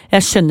 og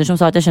jeg skjønner som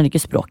sagt, jeg skjønner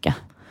ikke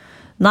språket.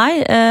 Nei,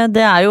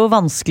 det jo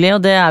vanskelig,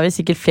 og det vi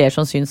sikkert flere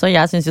som synes, og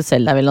jeg synes jo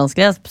selv det veldig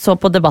vanskelig. Jeg så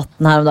på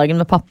debatten her om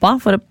dagen med pappa,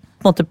 for å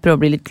på en måte prøve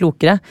å bli litt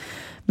klokere.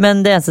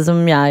 Men det eneste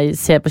som jeg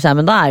ser på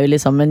skjermen da, jo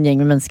liksom en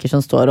gjeng med mennesker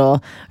som står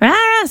og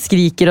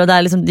skriker, og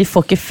det liksom, de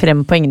får ikke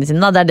frem poengene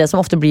sine. Da. Det det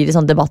som ofte blir i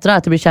sånne debatter,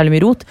 at det blir så jævlig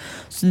mye rot.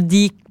 Så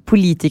de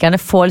politikerne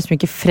får liksom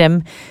ikke frem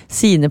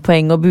sine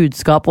poeng og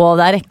budskap, og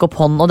det rekke opp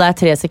hånd, og det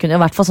 3 sekunder,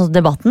 i hvert fall sånn som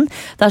debatten.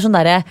 Det sånn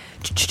der,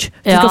 du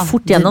skal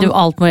fort gjennom.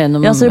 Alt må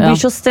gjennom. Ja, så det blir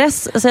så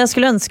stress. Så jeg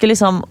skulle ønske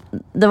liksom,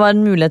 det var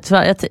en mulighet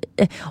for,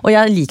 og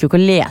jeg liker jo ikke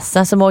å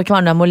lese, så det må ikke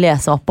være noe jeg må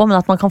lese opp på, men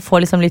at man kan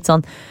få liksom litt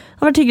sånn,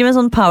 det har vært hyggelig med en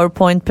sånn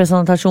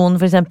PowerPoint-presentasjon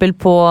for eksempel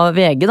på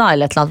VG da,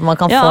 eller et eller annet, man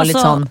kan få litt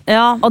sånn.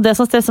 Ja. Og det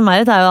som stresser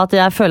meg litt jo at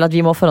jeg føler at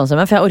vi må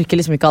forhåndsstemme, for jeg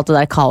orker liksom ikke alt det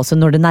der kaoset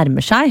når det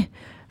nærmer seg.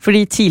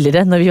 Fordi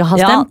tidligere, når vi har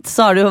stemt,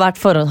 så har det jo vært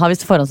har vi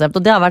forhåndsstemt,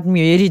 og det har vært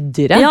mye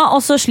ryddigere. Ja,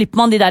 og så slipper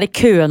man de der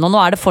køene, og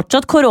nå det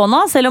fortsatt korona,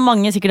 selv om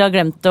mange sikkert har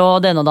glemt det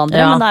og det ene og det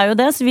andre, men det jo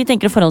det, så vi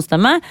tenker å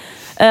forhåndsstemme.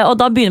 Og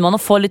da begynner man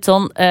å få litt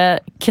sånn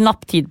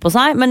knapp tid på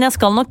seg, men jeg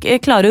skal nok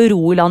klare å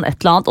ro i land et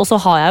eller annet, og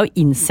så har jeg jo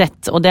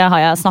innsett, og det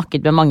har jeg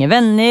snakket med mange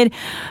venner,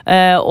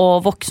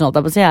 og voksne,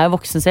 holdt jeg på å si, jeg jo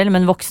voksen selv,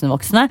 men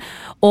voksne,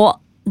 og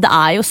det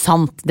jo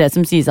sant det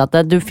som sies at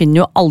du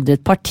finner jo aldri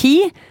et parti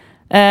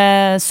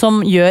som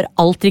gjør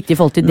alt riktig i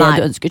forhold til det du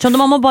ønsker. Så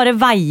man må bare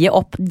veie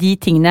opp de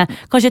tingene,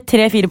 kanskje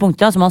 3-4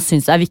 punkter som man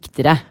synes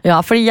viktigere. Ja,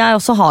 fordi jeg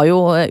også har jo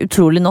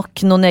utrolig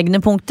nok noen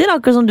egne punkter,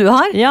 akkurat som du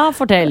har. Ja,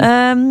 fortell.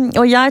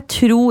 Og jeg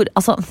tror,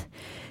 altså,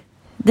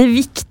 det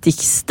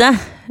viktigste,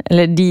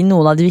 eller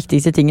noen av de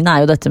viktigste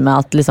tingene jo dette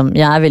med at liksom,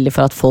 jeg veldig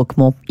for at folk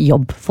må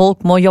jobbe.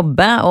 Folk må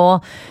jobbe,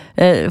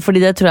 og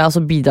fordi det tror jeg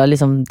også bidrar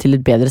liksom, til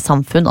et bedre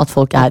samfunn, at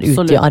folk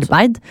ute i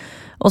arbeid.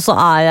 Og så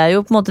jeg jo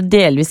på en måte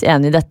delvis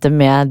enig i dette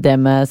med det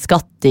med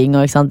skatting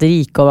og ikke sant,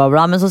 rike og bla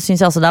bla, men så synes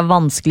jeg også det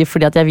vanskelig,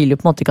 fordi at jeg vil jo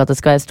på en måte ikke at det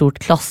skal være et stort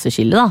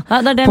klasseskille da. Ja,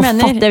 det det jeg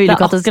mener. Jeg vil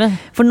ikke at det skal,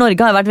 for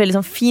Norge har jo vært veldig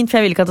sånn fint, for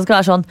jeg vil ikke at det skal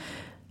være sånn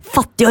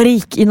fattig og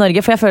rik i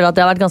Norge, for jeg føler at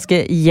det har vært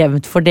ganske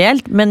jevnt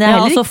fordelt. Men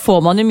jeg og så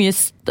får man jo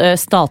mye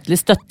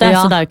statlig støtte,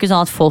 så det jo ikke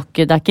sånn at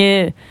folk, det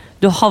ikke,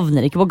 du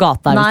havner ikke på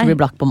gata hvis du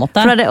blir blakk på en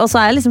måte. Og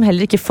så jeg liksom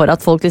heller ikke for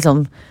at folk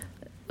liksom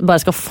bare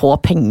skal få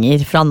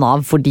penger fra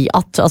NAV fordi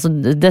at, altså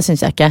det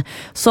synes jeg ikke.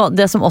 Så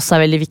det som også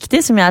veldig viktig,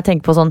 som jeg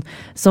tenker på sånn,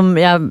 som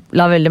jeg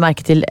la veldig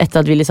merke til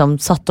etter at vi liksom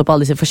satte opp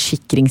alle disse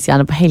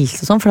forsikringsgjerne på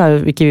helse og sånn, for det har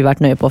jo ikke vi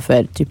vært nøye på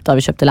før, typ da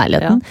vi kjøpte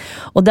leiligheten.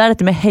 Og det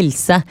dette med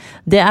helse,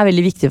 det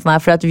veldig viktig for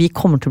meg, for at vi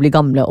kommer til å bli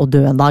gamle og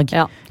dø en dag.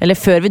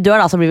 Eller før vi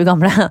dør da, så blir vi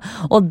gamle.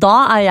 Og da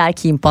jeg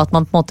keen på at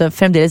man på en måte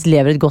fremdeles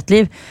lever et godt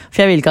liv,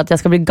 for jeg vil ikke at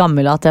jeg skal bli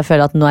gammel, at jeg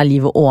føler at nå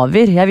livet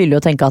over. Jeg vil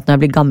jo tenke at når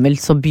jeg blir gammel,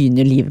 så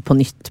begynner livet på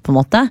nytt, på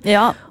en måte.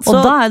 Ja. Og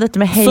så, da dette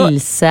med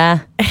helse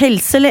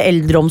helse eller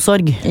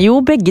eldreomsorg? Jo,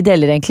 begge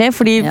deler egentlig.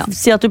 Fordi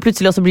si at du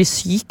plutselig også blir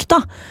syk da,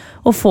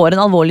 og får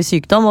en alvorlig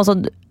sykdom, og så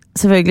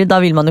selvfølgelig, da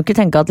vil man jo ikke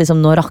tenke at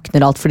liksom, nå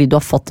rakner alt fordi du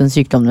har fått en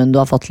sykdom du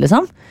har fått,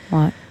 liksom.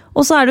 Nei.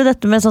 Og så det jo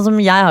dette med, sånn som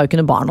jeg har jo ikke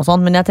noe barn og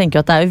sånn, men jeg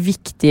tenker at det jo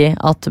viktig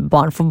at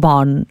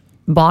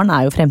barn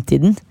jo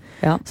fremtiden.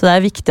 Ja. Så det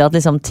viktig at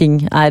liksom,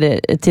 ting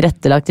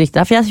tilrettelagt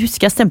riktig. For jeg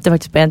husker jeg stemte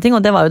faktisk på en ting,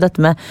 og det var jo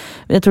dette med,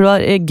 jeg tror det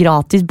var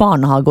gratis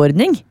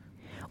barnehageordning.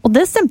 Og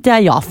det stemte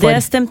jeg ja for.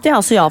 Det stemte jeg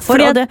også ja for.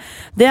 Fordi at,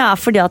 det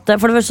fordi at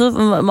for det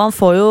første, man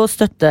får jo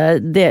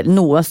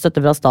noe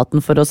støtte fra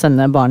staten for å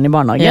sende barn i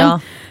barnehagen.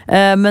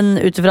 Ja. Men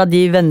utifra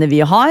de venner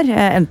vi har,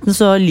 enten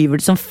så lyver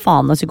de som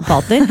faen av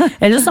psykopater,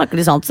 eller så snakker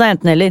de sant, så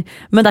enten eller.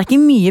 Men det ikke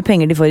mye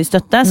penger de får i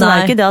støtte, så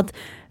det ikke det at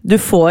du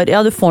får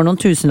noen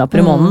tusenlapper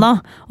i måneden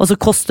da, og så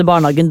koster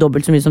barnehagen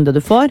dobbelt så mye som det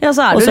du får. Ja,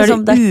 og så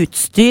det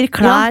utstyr,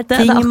 klær,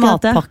 ting,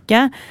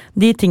 matpakke,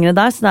 de tingene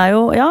der, så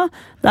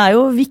det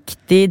jo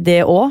viktig det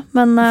også,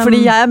 men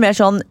fordi jeg mer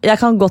sånn,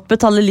 jeg kan godt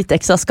betale litt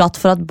ekstra skatt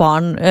for at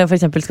barn for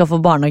eksempel skal få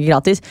barnehage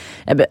gratis.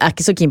 Jeg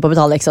ikke så keen på å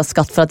betale ekstra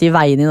skatt for at de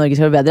veiene i Norge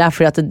skal bli bedre,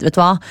 fordi at, vet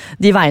du hva,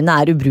 de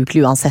veiene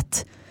ubrukelige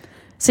uansett.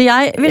 Så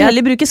jeg vil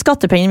heller bruke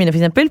skattepengene mine for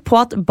eksempel, på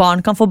at barn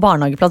kan få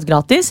barnehageplass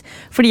gratis,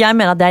 fordi jeg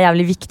mener at det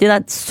jævlig viktig.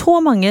 Det så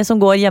mange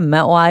som går hjemme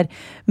og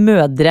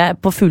mødre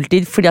på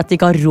fulltid fordi at de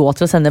ikke har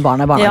råd til å sende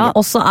barna i barnehage. Ja.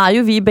 Og så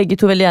jo vi begge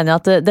to veldig enige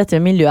at dette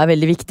med miljø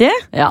veldig viktig.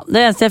 Ja,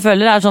 det eneste jeg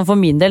føler sånn for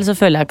min del, så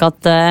føler jeg ikke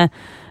at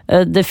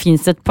det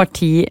finnes et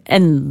parti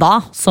enda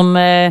som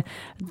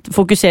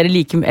fokuserer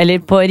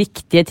på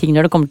riktige ting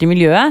når det kommer til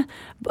miljøet,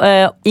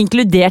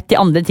 inkludert de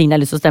andre tingene jeg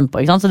har lyst til å stemme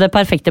på, ikke sant? Så det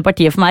perfekte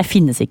partiet for meg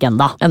finnes ikke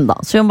enda.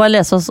 Så vi må bare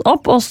lese oss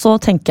opp, og så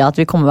tenker jeg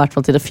at vi kommer I hvert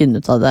fall til å finne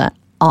ut av det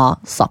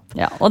ASAP.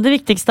 Ja, og det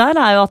viktigste her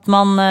er jo at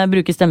man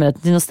bruker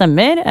stemmeretten sin og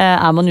stemmer.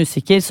 Er man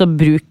usikker, så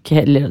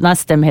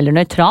stem heller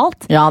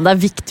nøytralt. Ja, det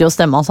er viktig å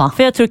stemme, altså.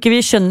 For jeg tror ikke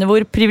vi skjønner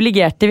hvor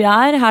privilegerte vi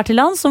er her til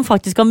land, som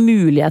faktisk har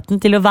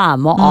muligheten til å være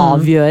med å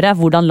avgjøre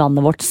hvordan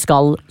landet vårt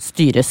skal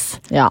styres.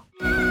 Ja.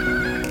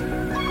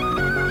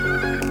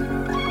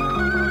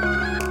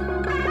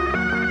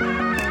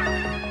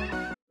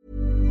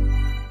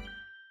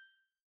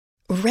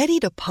 Ready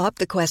to pop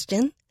the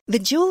question? The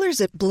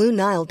jewelers at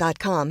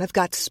BlueNile.com have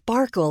got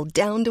sparkle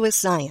down to a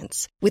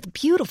science with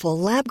beautiful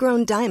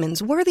lab-grown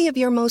diamonds worthy of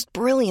your most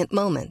brilliant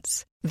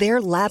moments.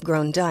 Their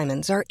lab-grown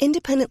diamonds are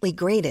independently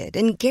graded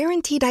and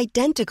guaranteed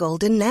identical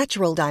to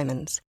natural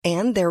diamonds,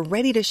 and they're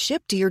ready to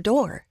ship to your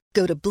door.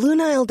 Go to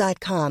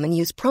BlueNile.com and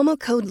use promo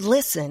code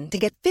LISTEN to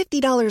get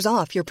 $50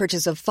 off your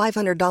purchase of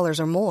 $500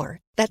 or more.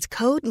 That's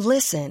code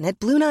LISTEN at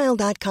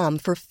BlueNile.com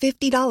for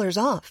 $50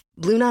 off.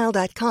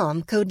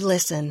 BlueNile.com, code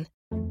LISTEN.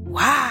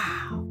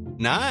 Wow.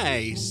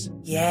 Nice.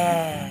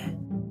 Yeah.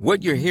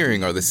 What you're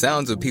hearing are the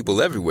sounds of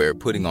people everywhere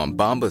putting on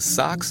Bombas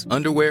socks,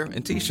 underwear,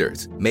 and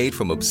T-shirts made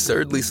from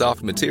absurdly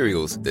soft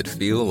materials that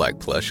feel like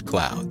plush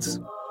clouds.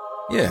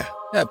 Yeah,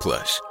 that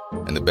plush.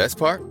 And the best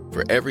part?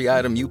 For every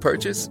item you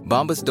purchase,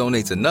 Bombas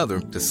donates another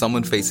to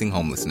someone facing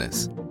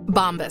homelessness.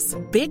 Bombas.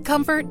 Big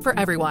comfort for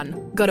everyone.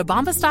 Go to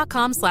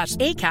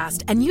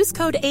bombas.com/ACAST and use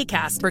code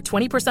ACAST for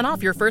 20%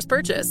 off your first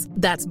purchase.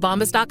 That's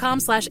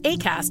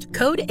bombas.com/ACAST.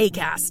 Code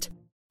ACAST.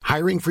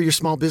 Hiring for your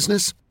small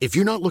business? If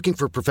you're not looking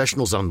for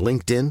professionals on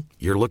LinkedIn,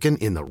 you're looking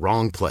in the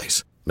wrong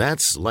place.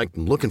 That's like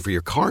looking for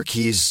your car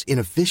keys in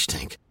a fish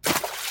tank.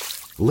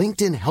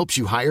 LinkedIn helps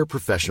you hire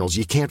professionals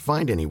you can't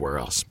find anywhere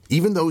else,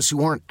 even those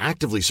who aren't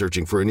actively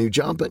searching for a new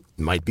job but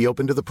might be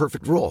open to the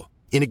perfect role.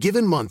 In a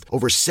given month,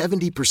 over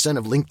 70%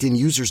 of LinkedIn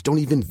users don't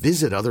even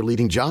visit other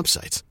leading job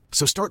sites.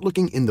 So start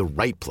looking in the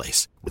right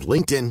place. With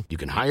LinkedIn, you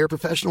can hire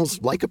professionals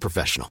like a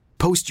professional.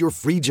 Post your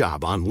free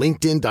job on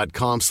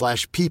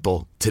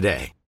linkedin.com/people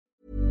today.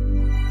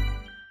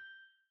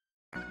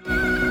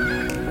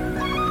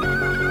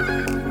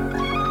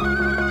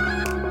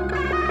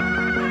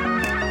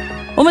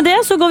 Og med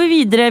det så går vi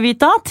videre,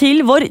 Vita,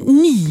 til vår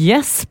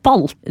nye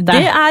spalte.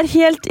 Det er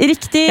helt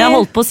riktig. Jeg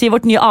holdt på å si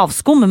vårt nye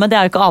avskum, men det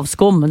er jo ikke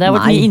avskum. Det er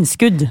vårt nye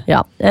innskudd.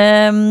 Ja.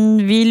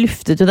 Vi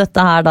luftet jo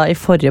dette her da i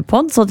forrige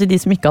podd, så til de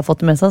som ikke har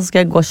fått det med seg, så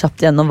skal jeg gå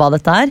kjapt gjennom hva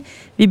dette er.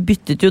 Vi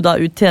byttet jo da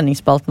ut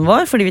treningsspalten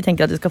vår, fordi vi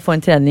tenker at vi skal få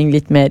en trening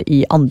litt mer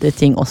i andre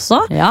ting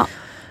også. Ja.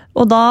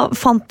 Og da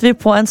fant vi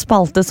på en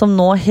spalte som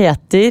nå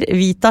heter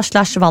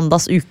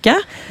Vita/Vandas uke.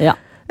 Ja.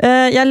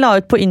 Jeg la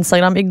ut på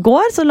Instagram i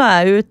går, så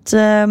la jeg ut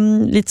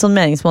litt sånn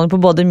meningsmåling på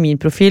både min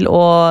profil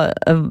og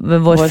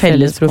vår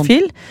felles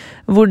profil,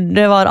 hvor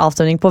det var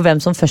avstemning på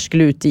hvem som først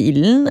skulle ut i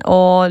ilden,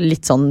 og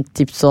litt sånn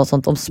tips og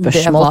sånt om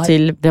spørsmål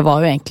Det var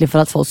jo egentlig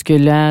for at folk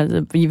skulle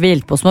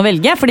hjelpe oss med å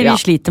velge, fordi vi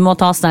sliter med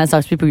å ta snein,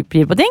 saks,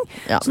 papir på ting,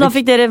 så da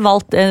fikk dere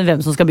valgt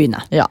hvem som skal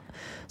begynne. Ja.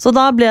 Så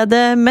da ble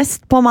det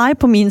mest på meg,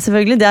 på min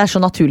selvfølgelig, det er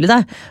så naturlig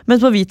det. Men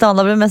på Vita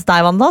Wanda ble det mest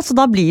deg, Wanda, så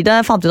fant vi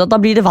ut at da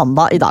blir det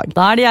Wanda i dag.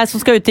 Da er det jeg som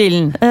skal ut til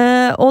ilden.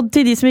 Og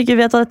til de som ikke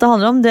vet hva dette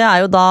handler om, det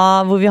er jo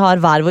da hvor vi har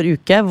hver vår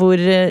uke, hvor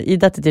i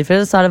dette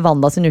tilfellet så er det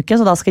Wanda sin uke,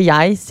 så da skal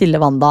jeg stille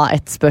Wanda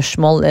et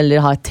spørsmål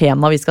eller ha et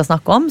tema vi skal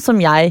snakke om,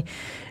 som jeg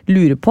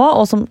lurer på,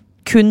 og som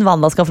kun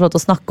Wanda skal få lov til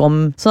å snakke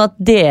om, sånn at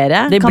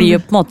dere Det blir jo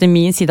på en måte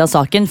min side av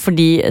saken,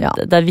 fordi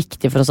det er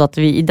viktig for oss at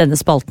vi i denne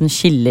spalten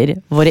skiller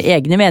våre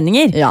egne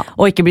meninger,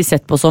 og ikke blir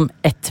sett på som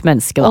ett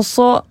menneske. Da. Og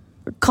så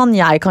kan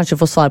jeg kanskje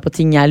få svar på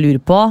ting jeg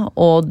lurer på,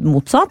 og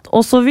motsatt,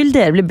 og så vil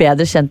dere bli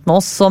bedre kjent med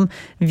oss som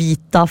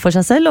Vita for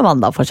seg selv og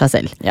Wanda for seg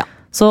selv. Ja.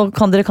 Så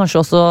kan dere kanskje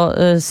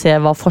også se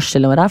hva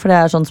forskjellen vår er, for det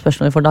er sånn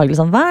spørsmål vi får daglig,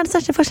 sånn, hva er det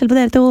største forskjell på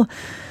dere to?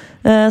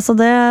 Så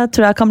det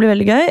tror jeg kan bli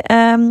veldig gøy.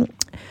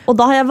 Og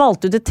da har jeg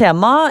valgt ut et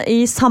tema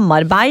i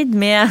samarbeid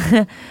med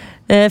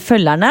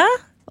følgerne,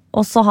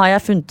 og så har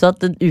jeg funnet ut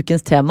at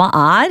ukens tema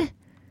er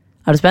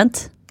du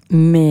spent?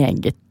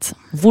 Meget.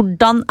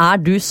 Hvordan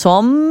er du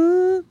som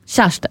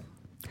kjæreste?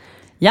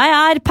 Jeg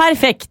er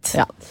perfekt.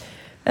 Ja.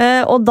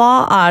 Og da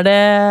er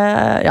det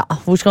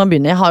hvor skal man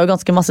begynne? Jeg har jo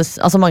ganske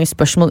mange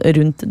spørsmål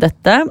rundt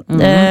dette.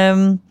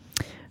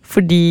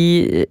 Fordi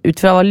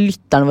ut fra hva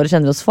lytterne våre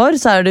kjenner oss for,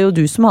 så er det jo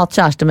du som har hatt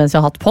kjæreste mens vi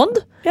har hatt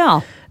podd.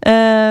 Ja.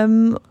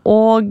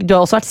 Og du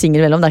har også vært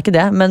single mellom, det er ikke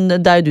det, men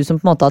det er jo du som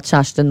på en måte har hatt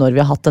kjæreste når vi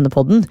har hatt denne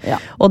podden. Ja.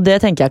 Og det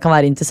tenker jeg kan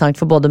være interessant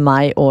for både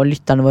meg og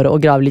lytterne våre å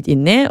grave litt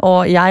inn i.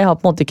 Og jeg har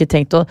på en måte ikke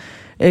tenkt å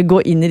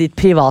gå inn i ditt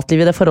privatliv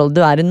i det forholdet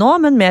du er i nå,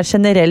 men mer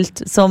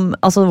generelt som,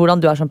 altså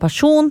hvordan du er som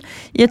person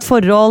i et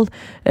forhold,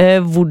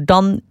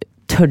 hvordan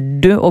tør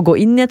du å gå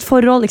inn i et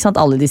forhold, ikke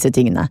sant, alle disse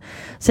tingene.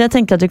 Så jeg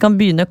tenker at vi kan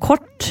begynne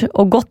kort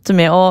og godt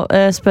med å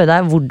spørre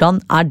deg, hvordan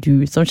er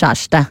du som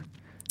kjæreste?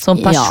 Som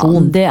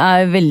person? Ja, det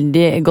er et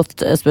veldig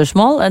godt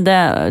spørsmål. Det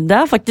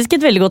er faktisk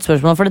et veldig godt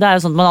spørsmål, for det er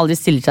jo sånn at man aldri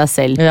stiller seg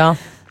selv. Ja.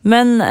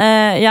 Men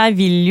jeg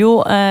vil jo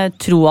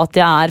tro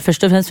at jeg er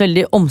først og fremst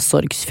veldig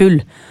omsorgsfull.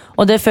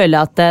 Og det føler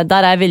jeg at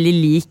der er jeg veldig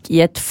lik i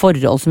et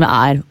forhold som jeg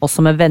er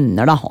også med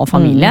venner da, og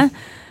familie.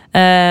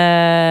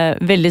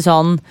 Veldig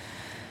sånn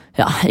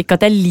ikke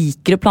at jeg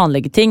liker å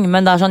planlegge ting,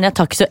 men det sånn, jeg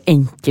tar ikke så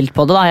enkelt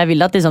på det da. Jeg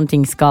vil at liksom,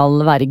 ting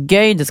skal være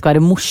gøy, det skal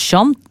være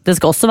morsomt, det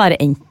skal også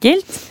være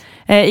enkelt,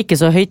 ikke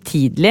så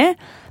høytidelig.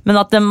 Men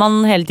at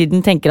man hele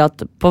tiden tenker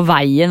at på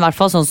veien, I hvert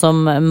fall sånn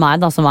som meg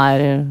da, som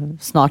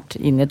snart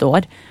inn I et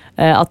år,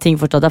 at ting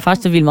fortsatt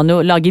ferskt, så vil man jo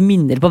lage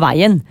minner på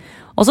veien.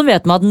 Og så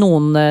vet man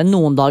at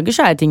noen dager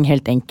så ting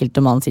helt enkelt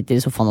når man sitter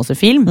I sofaen og ser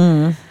film.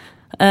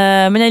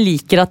 Men jeg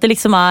liker at det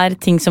liksom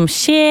ting som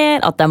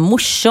skjer, at det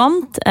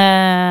morsomt.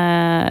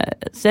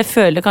 Så jeg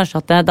føler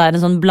kanskje at det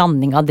en sånn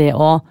blanding av det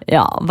å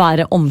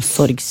være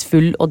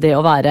omsorgsfull og det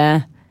å være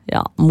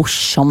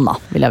morsom da,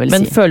 vil jeg vel si.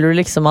 Men føler du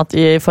liksom at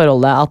I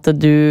forholdet at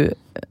du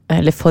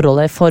eller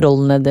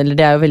forholdene, eller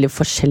det jo veldig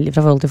forskjellig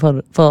fra forhold til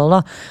forhold da,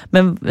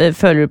 men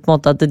føler du på en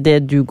måte at det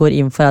du går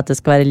inn for at det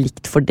skal være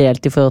likt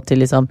fordelt I forhold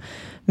til liksom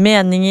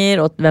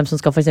meninger, og hvem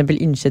som skal for eksempel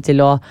innskje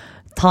til å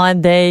ta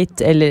en date,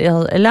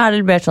 eller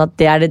det mer sånn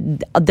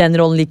at den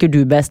rollen liker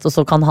du best, og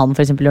så kan han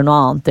for eksempel gjøre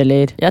noe annet,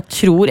 eller? Jeg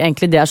tror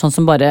egentlig det sånn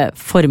som bare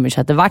former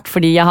seg etter hvert,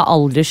 fordi jeg har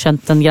aldri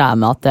skjønt den greia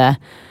med at det,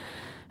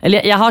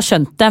 eller jeg har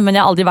skjønt det, men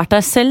jeg har aldri vært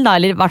der selv da,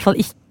 eller I hvert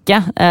fall ikke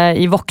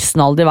I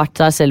voksen alder vært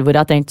der selv, hvor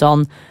jeg har tenkt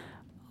sånn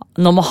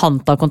nå må han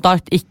ta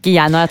kontakt, ikke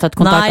jeg når jeg har tatt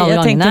kontakt alle gangene.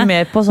 Nei, jeg tenker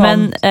mer på sånn.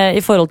 Men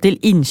I forhold til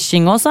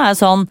innskjing også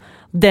sånn,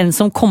 den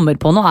som kommer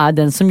på noe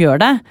den som gjør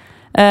det.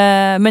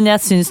 Men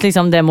jeg synes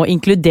liksom det må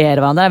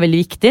inkludere hverandre veldig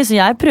viktig, så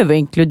jeg prøver å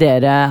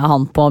inkludere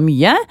han på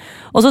mye.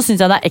 Og så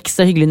synes jeg det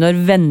ekstra hyggelig når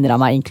venner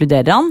av meg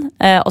inkluderer han.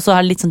 Og så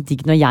det litt sånn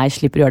digg når jeg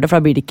slipper å gjøre det,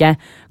 for da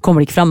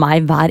kommer det ikke fra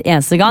meg hver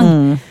eneste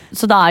gang.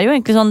 Så det jo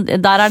egentlig sånn,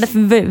 der det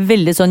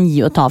veldig sånn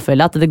gi og ta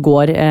føle, at det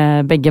går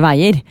begge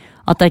veier.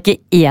 At det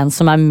ikke en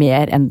som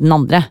mer enn den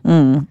andre.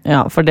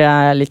 Ja, for det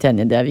jeg litt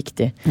enig I, det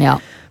viktig. Ja.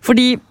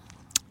 Fordi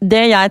det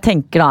jeg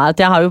tenker da,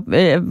 at jeg har jo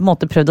på en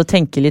måte prøvd å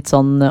tenke litt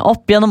sånn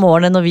opp gjennom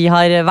årene når vi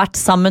har vært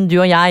sammen, du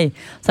og jeg.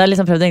 Så har jeg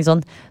liksom prøvd å tenke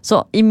sånn,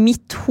 så I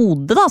mitt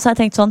hode da, så har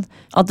jeg tenkt sånn,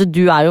 at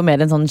du jo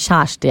mer en sånn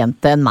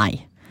kjærestejente enn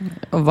meg.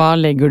 Hva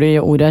legger du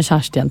I ordet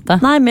kjærestejente?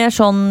 Nei, mer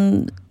sånn,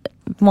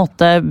 på en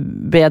måte,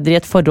 bedre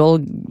I et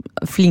forhold,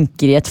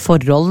 flinkere I et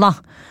forhold da.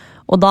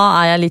 Og da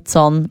jeg litt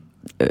sånn,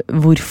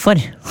 hvorfor?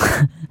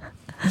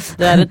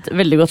 Det et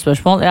veldig godt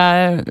spørsmål.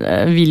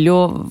 Jeg vil jo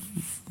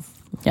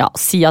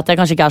si at jeg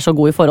kanskje ikke så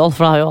god I forhold,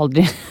 for det har jo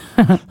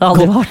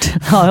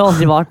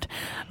aldri vart.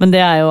 Men det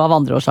jo av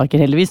andre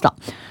årsaker heldigvis da.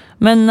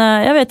 Men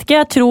jeg vet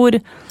ikke, jeg tror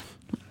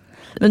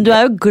Men du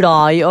jo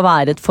glad I å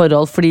være I et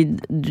forhold fordi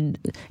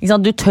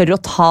du tør å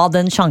ta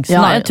den sjansen.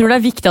 Ja, jeg tror det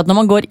viktig at når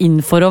man går inn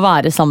for å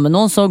være sammen med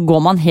noen, så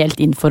går man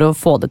helt inn for å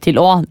få det til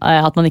også.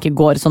 At man ikke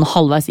går sånn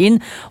halvveis inn.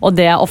 Og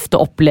det jeg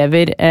ofte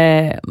opplever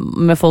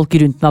med folk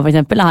rundt meg for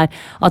eksempel,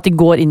 at de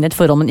går inn I et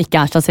forhold man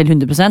ikke seg selv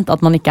 100%,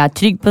 at man ikke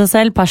trygg på seg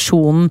selv,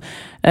 personen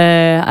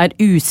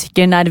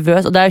usikker,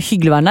 nervøs, og det jo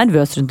hyggelig å være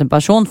nervøs rundt en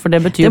person, for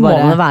det betyr det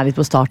bare... Det må man være litt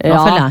på starten,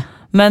 føler jeg.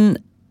 Men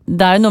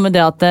det jo noe med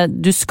det at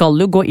du skal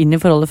jo gå inn I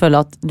forholdet og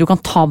føle at du kan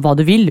ta hva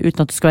du vil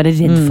uten at du skal være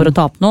redd for å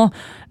tape noe.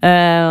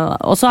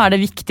 Og så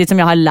det viktig, som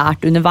jeg har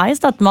lært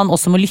underveis, at man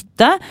også må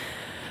lytte.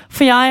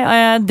 For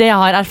det jeg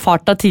har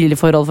erfart av tidligere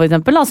forhold for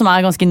eksempel, da, som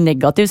ganske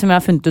negativ, som jeg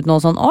har funnet ut nå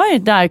sånn, oi,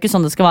 det jo ikke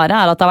sånn det skal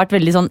være, at det har vært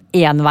veldig sånn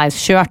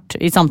enveiskjørt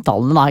I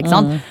samtalene da, ikke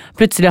sant?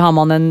 Plutselig har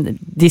man en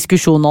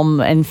diskusjon om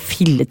en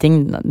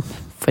filleting,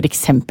 for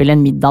eksempel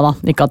en middag da,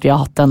 ikke at vi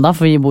har hatt det enda,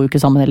 for vi bor jo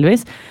ikke sammen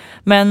heldigvis.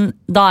 Men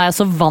da jeg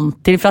så vant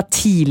til fra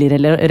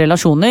tidligere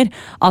relasjoner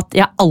at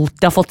jeg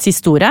alltid har fått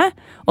siste ordet,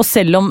 og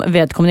selv om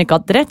vedkommende ikke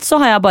har hatt rett, så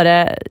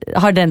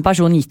har den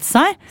personen gitt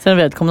seg. Selv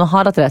om vedkommende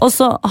har hatt rett. Og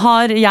så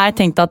har jeg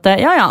tenkt at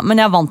men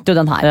jeg vant jo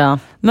den her. Ja.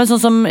 Men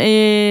sånn som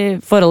I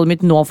forholdet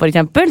mitt nå for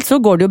eksempel, så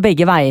går det jo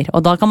begge veier,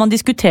 og da kan man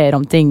diskutere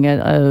om ting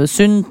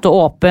sunt og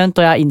åpent,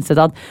 og jeg har innsett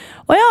at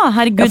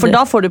herregud. Ja, for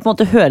da får du på en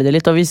måte høre det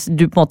litt, og hvis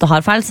du på en måte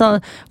har feil, så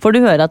får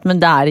du høre at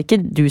men det ikke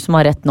du som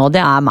har rett nå,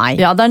 det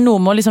meg. Ja, det noe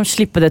med å liksom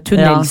slippe det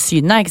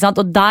tunnelsynet, ikke sant?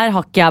 Og der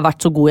har ikke jeg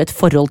vært så god I et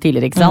forhold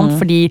tidligere, ikke sant?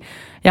 Fordi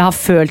jeg har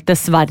følt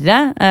dessverre,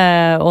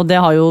 og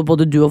det har jo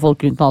både du og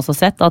folk rundt meg også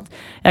sett, at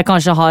jeg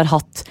kanskje har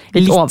hatt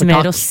litt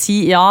mer å si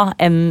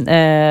enn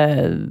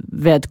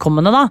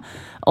vedkommende da.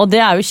 Og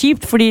det jo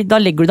kjipt, fordi da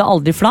legger du det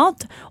aldri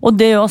flat, og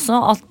det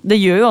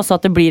gjør jo også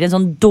at det blir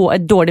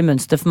et dårlig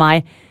mønster for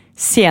meg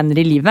senere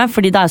I livet,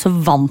 fordi det så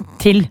vant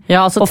til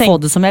å få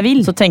det som jeg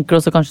vil. Så tenker du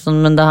også kanskje sånn,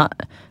 men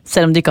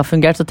selv om det ikke har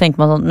fungert, så tenker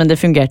man sånn, men det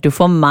fungerte jo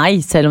for meg,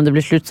 selv om det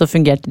ble slutt, så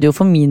fungerte det jo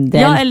for min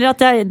del. Ja, eller at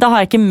da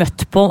har jeg ikke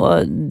møtt på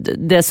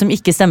det som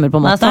ikke stemmer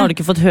på en måte. Nei, så har du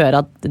ikke fått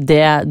høre at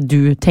det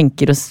du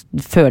tenker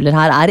og føler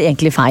her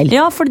egentlig feil.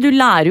 Ja, for du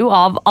lærer jo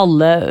av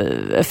alle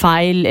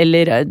feil,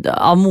 eller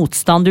av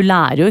motstand, du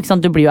lærer jo, ikke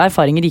sant? Du blir jo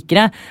erfaringer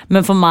rikere,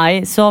 men for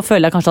meg så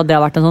føler jeg kanskje at det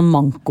har vært en sånn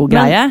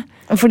manko-greie.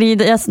 Fordi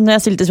når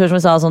jeg stilte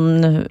spørsmål, sa sånn,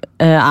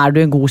 du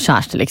en god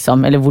kjæreste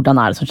liksom, eller hvordan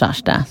det som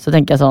kjæreste? Så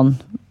tenker jeg sånn,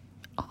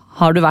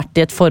 har du vært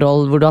I et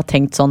forhold hvor du har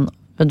tenkt sånn,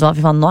 vet du hva,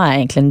 fy faen, nå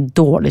jeg egentlig en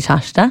dårlig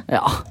kjæreste?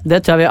 Ja,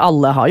 det tror jeg vi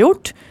alle har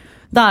gjort.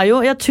 Det jo,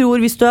 jeg tror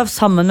hvis du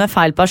sammen med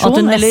feil person at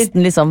du nesten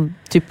liksom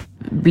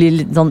blir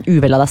litt sånn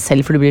uvel av deg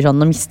selv, for du blir sånn,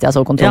 nå mister jeg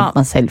så kontroll på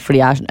meg selv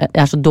fordi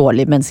jeg så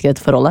dårlig menneske i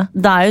dette forholdet.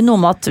 Det jo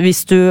noe med at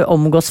hvis du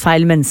omgås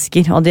feil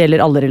mennesker, og det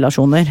gjelder alle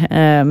relasjoner,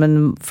 men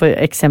for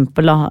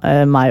eksempel da,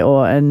 meg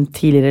og en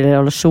tidligere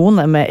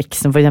relasjon med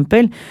eksen for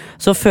eksempel,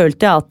 så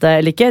følte jeg at,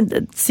 eller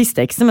ikke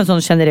siste eksen, men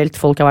sånn generelt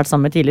folk har vært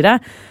sammen med tidligere,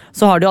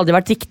 så har det jo aldri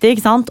vært riktig,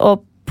 ikke sant?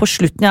 Og på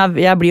slutten,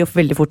 jeg blir jo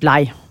veldig fort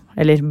lei,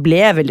 eller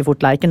ble veldig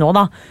fort lei, ikke nå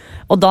da,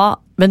 og da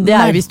men det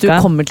jo hvis du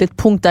kommer til et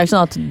punkt, det ikke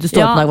sånn at du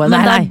står opp en dag og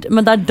nei.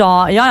 Men det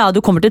da, du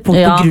kommer til et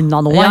punkt på grunn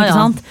av noe, ikke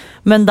sant?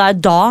 Men det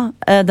da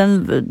den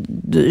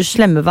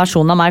slemme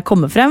versjonen av meg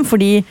kommer frem,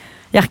 fordi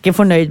jeg ikke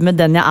fornøyd med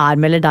den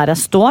jeg med, eller der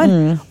jeg står,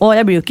 og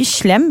jeg blir jo ikke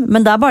slem,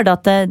 men det bare det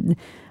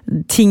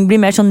at ting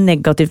blir mer sånn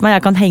negativt for meg,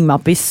 jeg kan henge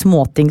meg opp i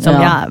småting som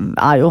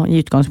jeg jo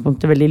i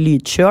utgangspunktet veldig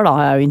lydskjør da,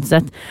 har jeg jo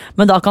innsett,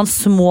 men da kan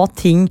små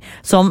ting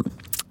som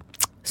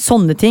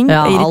sånne ting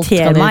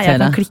irriterer meg, jeg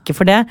kan klikke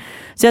for det.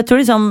 Så jeg tror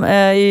liksom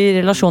i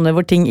relasjoner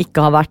hvor ting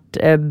ikke har vært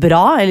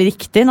bra eller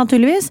riktig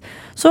naturligvis,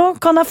 så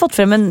kan jeg ha fått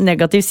frem en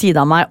negativ side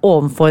av meg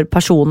overfor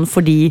personen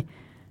fordi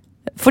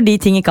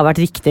ting ikke har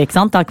vært riktig, ikke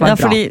sant? Det har ikke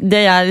vært bra. Fordi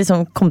det jeg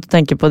liksom kom til å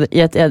tenke på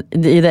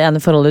i det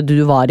ene forholdet du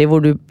var i,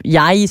 hvor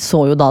jeg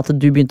så jo da at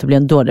du begynte å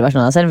bli en dårlig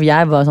versjon av deg selv,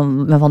 jeg var sånn,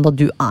 men Wanda,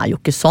 du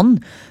jo ikke sånn,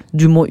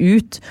 du må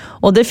ut,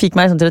 og det fikk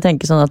meg liksom til å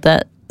tenke sånn at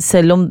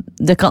selv om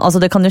det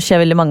kan jo skje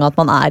veldig mange at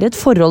man i et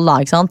forhold da,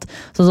 ikke sant?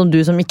 Sånn som du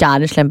som ikke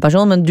en slem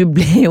person, men du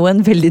ble jo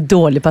en veldig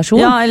dårlig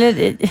person.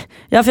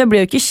 Ja, for jeg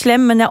ble jo ikke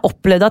slem, men jeg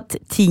opplevde at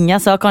ting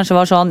jeg sa kanskje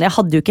var sånn, jeg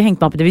hadde jo ikke hengt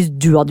meg opp i det hvis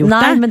du hadde gjort det.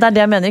 Nei, men det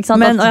det jeg mener, ikke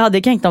sant? Og jeg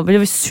hadde ikke hengt meg opp i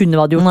det hvis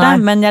Sunniva hadde gjort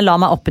det, men jeg la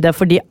meg opp i det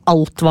fordi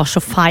alt var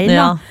så feil.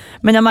 Ja.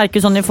 Men jeg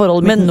merker sånn i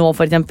forholdet mitt nå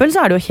for eksempel,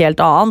 så det jo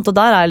helt annet, og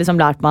der har jeg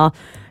liksom lært meg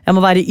jeg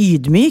må være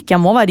ydmyk,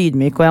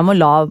 og jeg må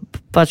la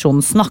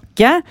personen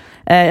snakke.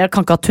 Jeg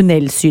kan ikke ha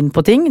tunnelsyn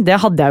på ting, det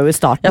hadde jeg jo i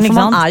starten. Ja, for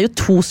man jo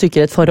 2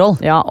 stykker i et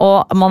forhold. Ja,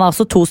 og man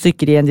også 2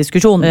 stykker i en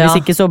diskusjon,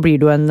 hvis ikke så blir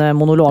det jo en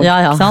monolog,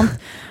 ikke sant?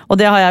 Og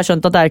det har jeg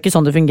skjønt at det ikke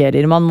sånn det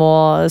fungerer. Man må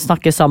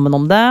snakke sammen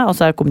om det, og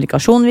så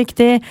kommunikasjon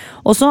viktig,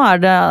 og så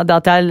det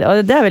at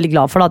og det jeg veldig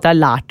glad for, da, at jeg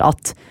har lært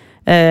at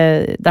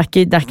det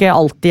ikke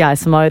alltid jeg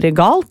som har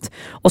galt,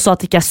 og så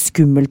at det ikke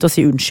skummelt å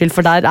si unnskyld,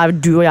 for der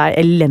du og jeg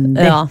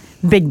elendig,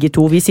 begge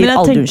to, vi sier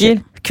aldri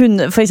unnskyld.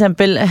 For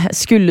eksempel,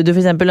 skulle du for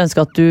eksempel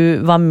ønske at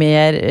du var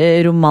mer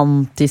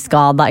romantisk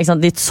av deg, ikke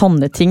sant? Litt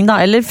sånne ting da,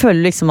 eller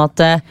føler du liksom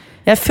at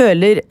jeg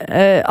føler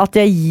at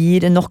jeg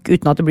gir nok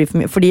uten at det blir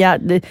for mye, fordi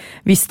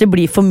hvis det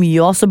blir for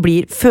mye også,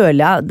 så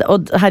føler jeg,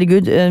 og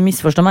herregud,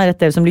 misforstå meg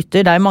rett dere som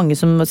lytter, det jo mange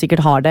som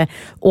sikkert har det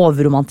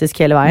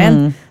overromantisk hele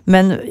veien,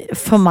 men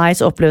for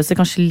meg så oppleves det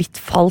kanskje litt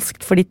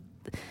falskt, fordi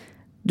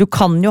du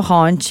kan jo ha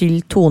en chill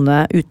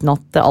tone uten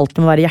at det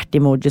alltid må være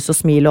hjerte-emojis og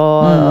smil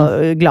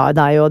og glad i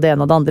deg og det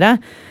ene og det andre.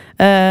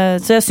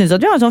 Så jeg synes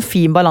at vi har en sånn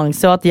fin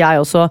balanse, og at jeg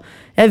også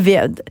jeg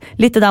vet,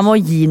 litt det der med å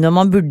gi når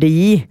man burde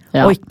gi,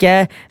 og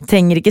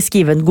trenger ikke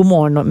skrive en god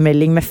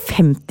morgen-melding med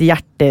 50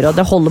 hjerter, og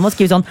det holder med å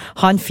skrive sånn,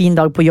 ha en fin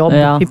dag på jobb,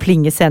 vi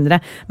plinger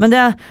senere, men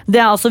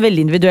det også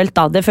veldig individuelt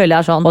da, det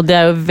føler jeg sånn. Og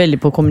det jo veldig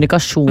på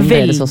kommunikasjon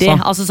deres også.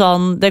 Veldig, altså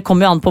sånn, det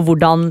kommer jo an på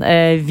hvordan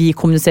vi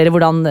kommuniserer,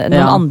 hvordan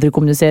noen andre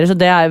kommuniserer, så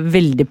det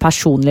veldig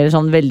personlig, eller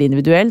sånn, veldig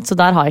individuelt, så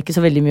der har jeg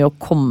ikke så veldig mye å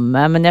komme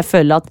med, men jeg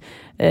føler at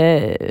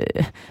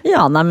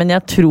men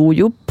jeg tror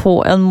jo på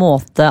en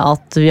måte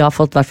at vi har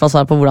fått hvert fall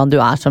svar på hvordan du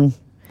som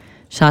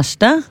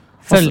kjæreste.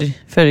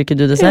 Føler ikke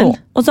du det selv? Jo.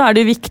 Og så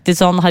det jo viktig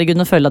sånn, herregud,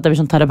 nå føler jeg at jeg blir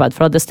sånn terapeut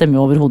for det stemmer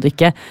jo overhodet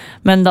ikke,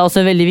 men det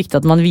også veldig viktig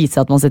at man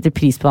viser at man setter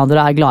pris på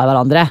hverandre og glad i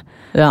hverandre,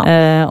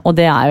 og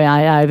det jo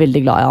jeg er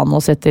veldig glad i han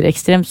og setter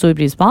ekstremt stor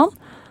pris på han,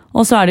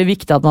 og så det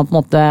viktig at man på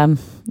en måte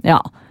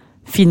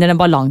finner den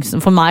balansen.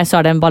 For meg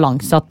så det en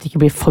balanse at det ikke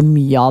blir for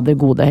mye av det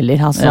gode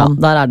heller. Altså,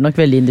 der det nok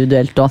veldig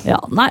individuelt også.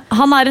 Nei,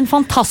 han en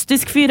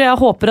fantastisk fyr, og jeg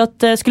håper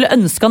at skulle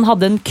ønske han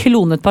hadde en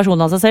klonet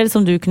person av seg selv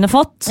som du kunne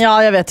fått. Ja,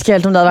 jeg vet ikke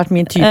helt om det hadde vært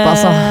min type,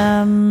 altså.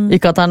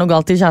 Ikke at det noe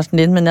galt i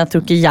kjæresten din, men jeg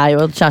tror ikke jeg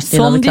og kjæresten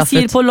din hadde klaffet. Som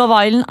de sier på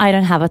Love Island, I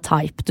don't have a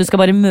type. Du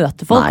skal bare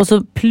møte folk, og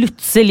så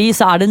plutselig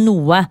så det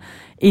noe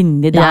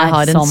inni der. Jeg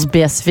har en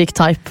spesifikk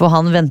type, og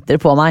han venter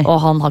på meg. Og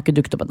han har ikke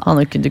dukket opp ennå.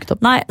 Han har ikke dukket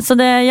opp. Nei, så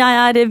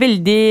jeg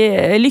veldig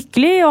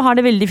lykkelig, og har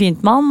det veldig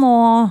fint med han.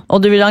 Og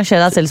du vil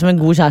rangere deg selv som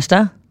en god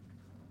kjæreste?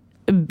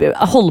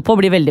 Holder på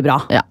å bli veldig bra.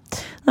 Ja.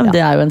 Men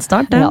det jo en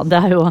start, det. Ja,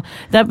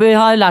 jeg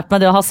har lært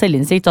meg det å ha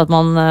selvinnsikt, og at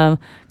man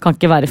kan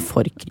ikke være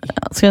for kry.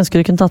 Skulle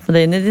ønske du kunne tatt med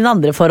det inn i dine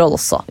andre forhold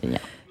også.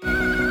 Ja.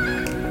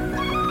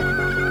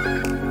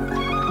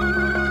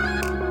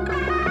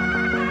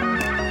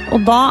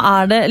 Og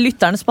da det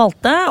lytternes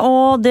spalte,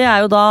 og det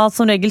jo da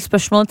som regel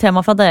spørsmål og tema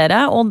fra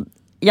dere, og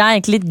jeg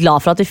egentlig litt glad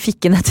for at vi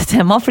fikk inn dette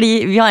temaet, fordi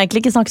vi har egentlig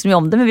ikke snakket så mye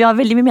om det, men vi har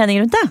veldig mye mening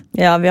rundt det.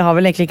 Ja, vi har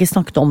vel egentlig ikke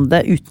snakket om det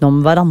utenom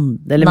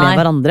hverandre, eller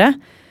med hverandre.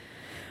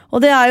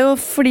 Og det jo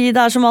fordi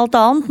det som alt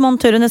annet, man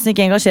tør jo nesten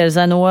ikke engasjere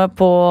seg noe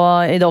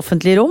i det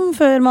offentlige rom,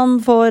 før man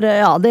får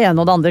det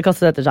ene og det andre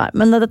kastet etter seg.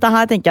 Men dette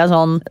her tenker jeg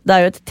sånn, det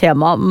jo et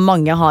tema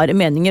mange har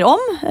meninger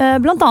om,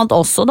 blant annet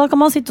oss, og da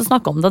kan man sitte og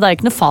snakke om det, det jo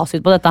ikke noe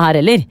fasit på dette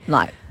her heller.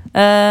 Nei.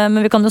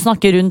 Men vi kan jo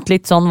snakke rundt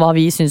litt sånn hva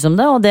vi synes om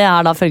det, og det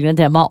da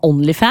følgende tema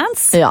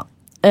OnlyFans. Ja.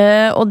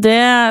 Og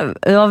det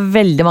var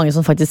veldig mange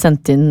som faktisk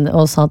sendte inn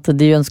og sa at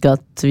de ønsker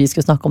at vi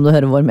skulle snakke om det og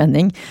høre vår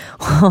mening.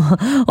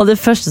 Og det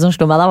første som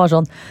slo meg da var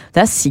sånn,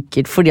 det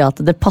sikkert fordi at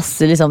det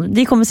passer liksom,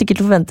 de kommer sikkert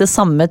til å forvente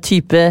samme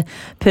type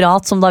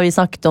prat som da vi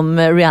snakket om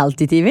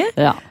reality-tv.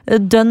 Ja.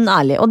 Dønn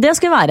ærlig. Og det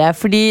skal det være,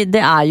 fordi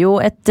det jo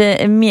et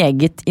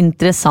meget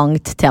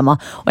interessant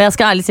tema. Og jeg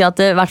skal ærlig si at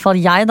i hvert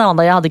fall jeg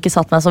hadde ikke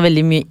satt meg så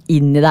veldig mye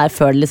inn i det her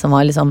før det liksom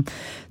har liksom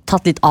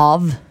tatt litt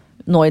av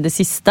nå i det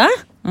siste.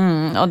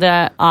 Og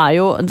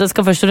det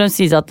skal først og fremst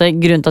sies at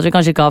grunnen til at vi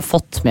kanskje ikke har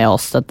fått med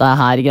oss dette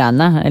her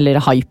greiene, eller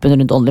hypen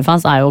rundt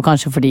OnlyFans, jo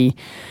kanskje fordi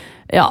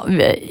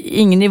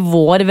ingen i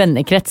vår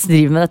vennekrets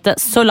driver med dette,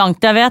 så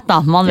langt jeg vet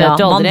da, man vet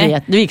jo aldri.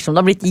 Det virker som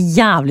det har blitt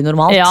jævlig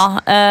normalt. Ja,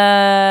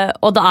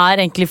 og det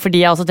egentlig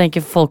fordi jeg også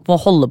tenker folk må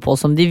holde på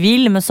som de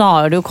vil, men så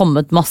har det jo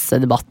kommet masse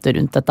debatter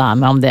rundt dette her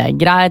med om det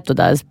greit, og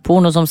det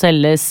porno som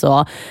selges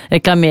og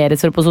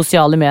reklameres for på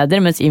sosiale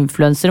medier, mens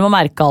influencere må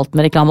merke alt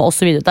med reklame og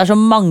så videre. Det så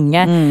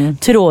mange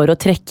tråder å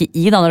trekke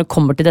i da når det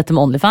kommer til dette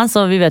med OnlyFans,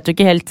 så vi vet jo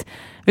ikke helt,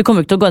 vi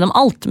kommer jo ikke til å gå gjennom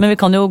alt, men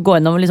vi kan jo gå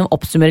gjennom og liksom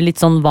oppsummere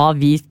litt sånn hva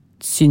vi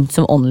syns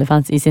som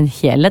OnlyFans i sin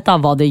helhet da,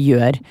 hva det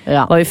gjør,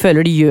 hva vi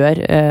føler det gjør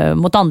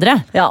mot andre.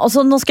 Ja, og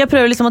så nå skal jeg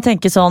prøve liksom å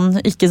tenke sånn,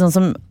 ikke sånn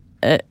som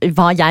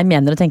hva jeg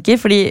mener og tenker,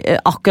 fordi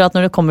akkurat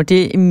når det kommer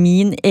til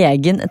min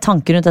egen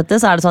tanke rundt dette,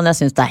 så det sånn, jeg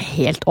synes det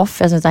helt off,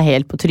 jeg synes det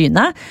helt på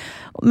trynet,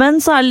 men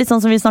så det litt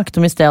sånn som vi snakket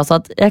om i sted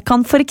også, at jeg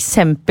kan for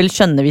eksempel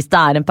skjønne hvis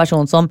det en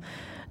person som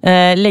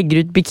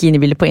legger ut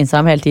bikinibilder på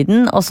Instagram hele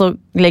tiden, og så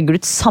legger du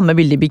ut samme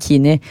bilde i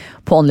bikini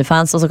på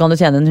OnlyFans, og så kan du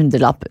tjene en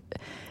 100-lapp.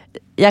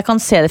 Jeg kan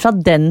se det fra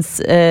dens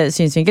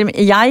synsvinkel, men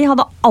jeg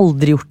hadde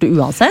aldri gjort det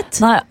uansett.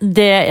 Nei,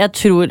 det jeg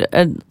tror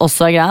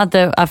også greia, at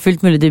det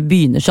fullt mulig det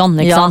begynner sånn,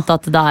 ikke sant?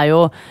 At det jo,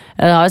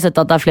 jeg har jo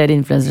sett at det flere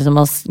influencere som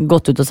har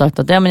gått ut og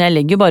sagt at men jeg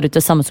legger jo bare ut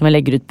det samme som jeg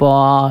legger ut på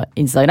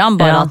Instagram,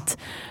 bare at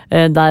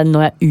der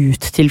når jeg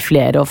ut til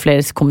flere, og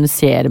flere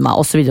kommuniserer meg,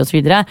 og så videre, og så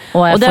videre.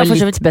 Og jeg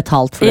får litt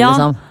betalt for det,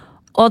 liksom.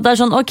 Og det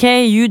sånn, ok,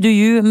 you do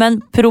you,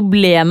 men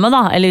problemet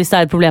da, eller hvis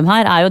det et problem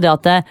her, jo det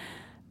at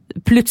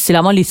plutselig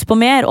har man lyst på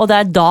mer, og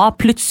det da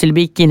plutselig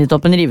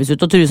bikinitoppen rives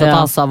ut og trusa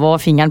tas av og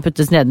fingeren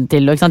puttes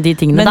nedentil og de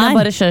tingene der. Men jeg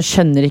bare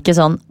skjønner ikke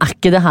sånn,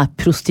 ikke det her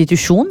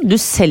prostitusjon?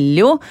 Du selger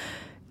jo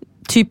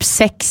typ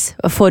sex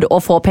for å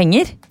få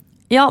penger.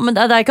 Ja, men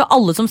det ikke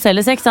alle som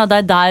selger sex,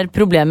 det der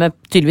problemet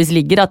tydeligvis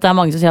ligger, at det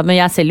mange som sier men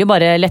jeg selger jo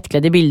bare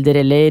lettkledde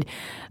bilder, eller,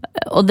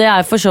 og det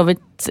for så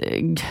vidt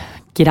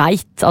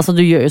greit, altså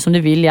du gjør jo som du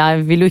vil,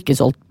 jeg vil jo ikke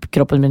solgt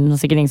kroppen min,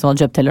 sikkert ingen som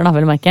hadde kjøpt heller da,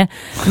 vil jeg merke,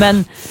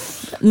 men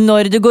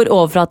når det går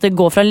over fra at det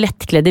går fra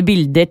lettkledde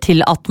bilder til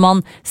at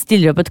man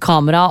stiller opp et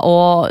kamera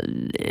og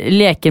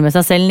leker med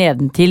seg selv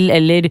nedentil,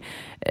 eller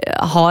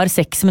har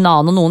sex med en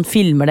annen og noen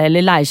filmer det,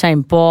 eller leier seg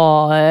inn på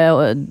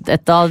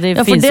et av de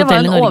fineste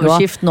hotellene i Norge. Ja, for det var en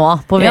overskrift nå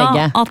på VG.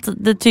 Ja, at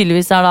det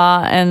tydeligvis da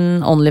en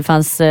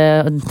OnlyFans,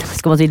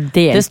 skal man si,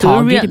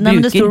 deltaker.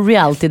 Men det står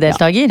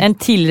reality-deltaker. Ja, en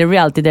tidligere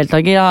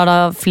reality-deltaker har da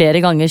flere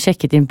ganger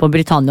sjekket inn på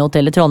Britannia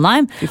Hotel i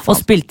Trondheim, og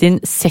spilt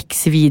inn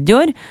 6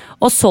 videoer,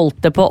 og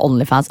solgt det på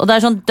OnlyFans. Og det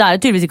sånn, det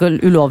jo tydeligvis ikke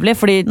ulovlig,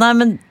 fordi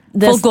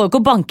folk går jo ikke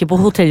og banker på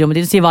hotellrommet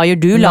ditt og sier hva gjør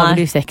du, lager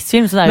du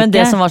sexfilm? Men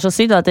det som var så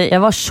sykt var at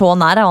jeg var så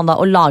nær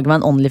å lage meg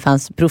en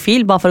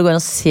OnlyFans-profil bare for å gå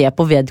inn og se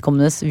på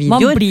vedkommendes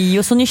videoer. Man blir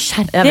jo så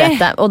nysgjerrig. Jeg vet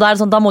det, og det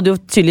sånn, da må du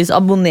jo tydeligvis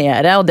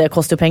abonnere, og det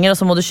koster jo penger,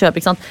 og så må du kjøpe,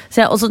 ikke sant?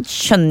 Og så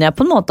skjønner jeg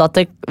på en måte at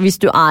hvis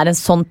du en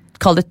sånn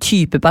kall det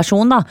type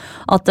person da,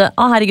 at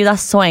herregud, det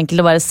så enkelt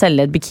å bare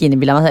selge et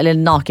bikinibilde av meg, eller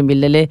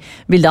nakenbilde, eller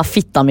bilde av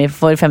fitta mi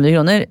for 500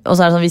 kroner, og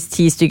så det sånn, hvis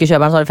 10 stykker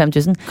kjøper den, så det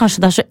 5000.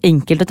 Kanskje det så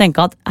enkelt å tenke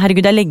at,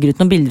 herregud, jeg legger ut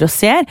noen bilder og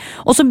ser,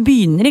 og så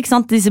begynner, ikke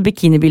sant, disse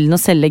bikinibildene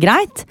å selge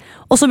greit,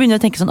 og så begynner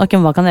du å tenke sånn, ok,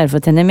 hva kan jeg gjøre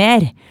for å tjene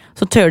mer?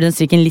 Så tør du den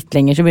strikken litt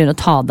lenger, så begynner du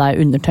å ta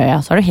deg undertøyet,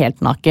 så du helt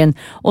naken,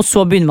 og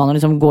så begynner man å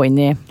liksom gå inn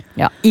i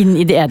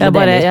det edle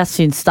deler. Jeg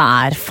synes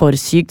det for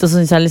sykt, og så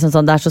synes jeg liksom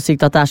sånn, det så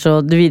sykt at det jo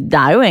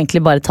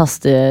egentlig bare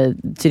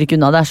tastetrykk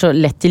unna, det så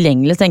lett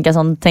tilgjengelig, så tenker jeg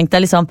sånn, tenk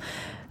deg liksom,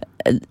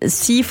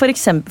 si for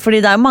eksempel,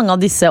 fordi det jo mange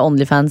av disse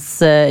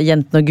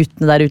OnlyFans-jentene og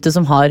guttene der ute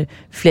som har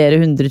flere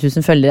 100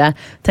 000 følgere.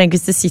 Tenk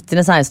hvis det sitter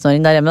en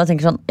 16-åring der hjemme og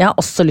tenker sånn, jeg har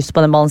også lyst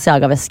på den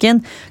Balenciaga-vesken.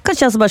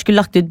 Kanskje jeg så bare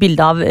skulle lagt ut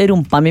bilde av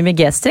rumpa mi med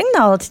G-streng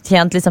da, og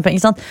tjent litt sånn penger,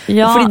 ikke sant?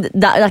 Ja. Fordi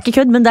det ikke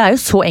kødd, men det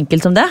jo så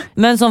enkelt som det.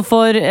 Men sånn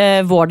for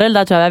vår del,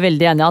 der tror jeg er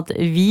veldig enig at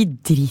vi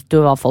driter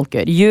jo hva folk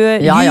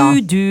gjør.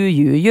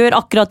 Gjør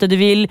akkurat det du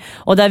vil,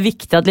 og det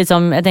viktig at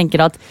liksom, jeg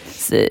tenker at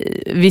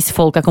hvis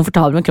folk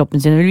komfortable med kroppen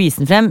sin og vil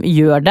vise den frem,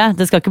 gjør det.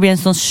 Det skal ikke bli en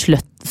sånn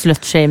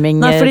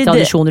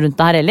slut-shaming-tradisjon rundt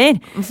det her heller.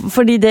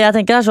 Fordi det jeg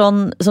tenker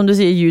sånn, som du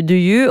sier, you do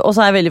you, og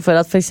så jeg veldig for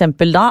at for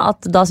eksempel da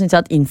synes jeg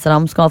at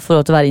Instagram skal få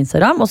lov til å være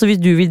Instagram, og så hvis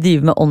du vil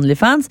drive med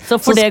OnlyFans, så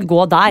får det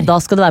gå der. Da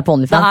skal det være på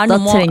OnlyFans. Da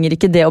trenger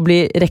ikke det å bli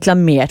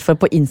reklamert for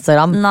på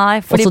Instagram,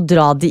 og så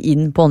dra de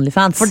inn på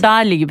OnlyFans. For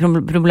der ligger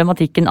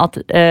problematikken at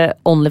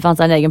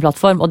OnlyFans en egen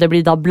plattform, og det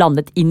blir da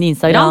blandet inn i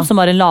Instagram, som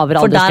har en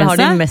lavere aldersgrense.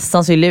 For der har de mest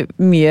sannsynlig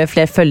mye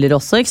flere følgere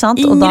også, ikke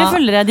sant? Yngre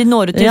følgere, de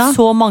når ut til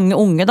så mange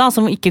unge da, da,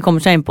 som ikke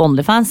kommer seg inn på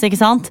OnlyFans, ikke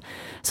sant?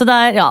 Så det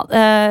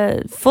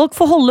folk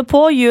får holde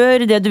på,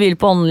 gjør det du vil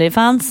på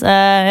OnlyFans.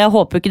 Jeg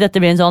håper ikke dette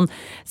blir en sånn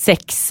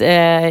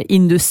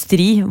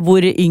sexindustri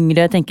hvor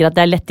yngre tenker at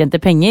det lettjente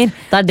penger.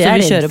 Det det jeg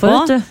er redd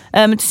for,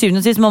 men til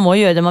syvende og sist, man må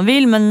gjøre det man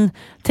vil, men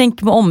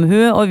tenk med omhu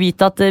og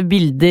vite at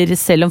bilder,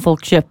 selv om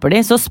folk kjøper de,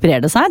 så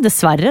sprer det seg,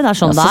 dessverre, det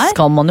sånn det Så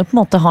skal man jo på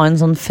en måte ha en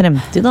sånn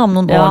fremtid da, om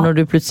noen år når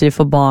du plutselig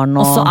får barn.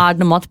 Og så det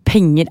noe med at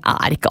penger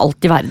ikke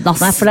alt i verden, ass.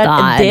 Nei, for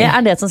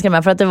det som skremmer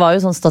meg, for det var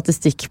jo sånn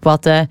statistikk på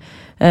at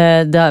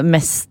det er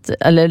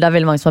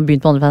veldig mange som har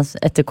begynt på OnlyFans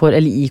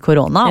i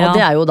korona, og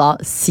det jo da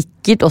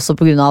sikkert også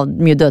på grunn av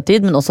mye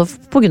dødtid, men også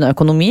på grunn av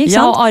økonomi, ikke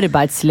sant? Og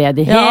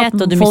arbeidsledighet,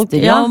 og du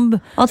mister jobb.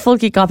 At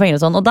folk ikke har penger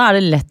og sånn, og da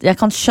det lett, jeg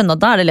kan skjønne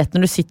at da det lett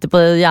når du sitter på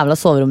det jævla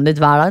soverommet ditt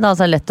hver dag, da,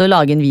 så det lett å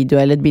lage en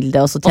video eller et bilde,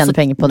 og så tjene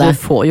penger på det.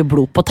 Du får jo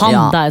blod på tann,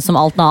 det jo som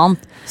alt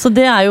annet. Så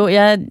det jo,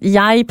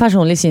 jeg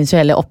personlig synes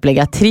jo hele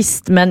opplegget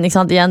trist, men ikke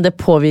sant, igjen, det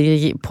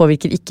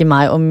påvirker ikke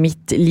meg og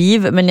mitt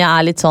liv, men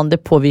jeg litt sånn,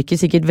 det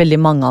påvirker sikkert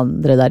veldig mange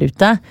andre der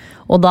ute,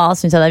 og da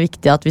synes jeg det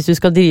viktig at hvis du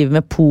skal drive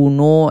med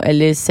porno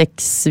eller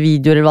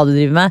sexvideoer eller hva du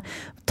driver med,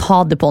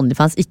 ta det på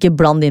OnlyFans, ikke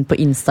bland inn på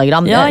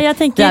Instagram. Jeg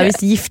tenker, det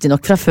visst giftig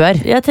nok fra før.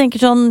 Jeg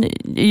tenker sånn,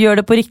 gjør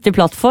det på riktig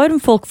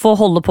plattform, folk får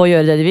holde på å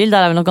gjøre det de vil,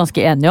 der vi nok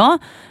ganske enige også.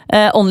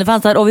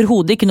 OnlyFans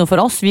overhodet ikke noe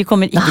for oss, vi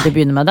kommer ikke til å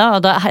begynne med det, og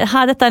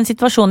dette en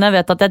situasjon jeg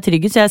vet at jeg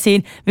trygg, så jeg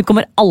sier, vi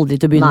kommer aldri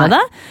til å begynne med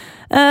det.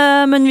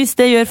 Men hvis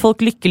det gjør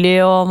folk lykkelig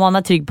og man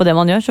trygg på det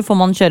man gjør, så får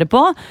man kjøre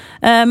på.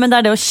 Men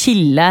det det å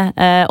skille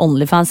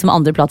OnlyFans med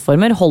andre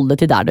plattformer, hold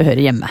det til der du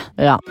hører hjemme.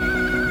 Ja.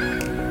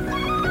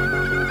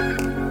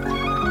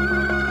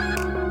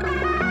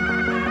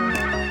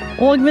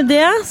 Og med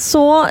det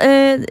så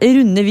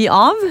runder vi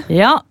av.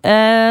 Ja,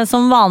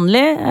 som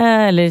vanlig,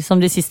 eller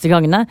som de siste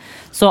gangene,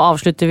 så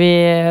avslutter vi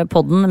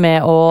podden med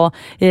å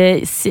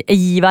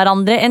gi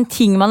hverandre en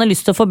ting man har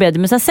lyst til å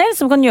forbedre med seg selv,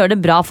 som kan gjøre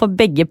det bra for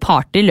begge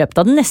parter i løpet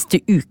av den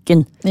neste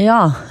uken.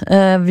 Ja,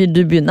 vil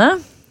du begynne?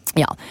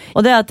 Ja,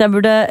 og det at jeg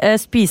burde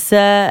spise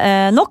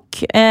nok,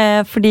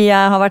 fordi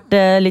jeg har vært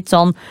litt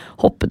sånn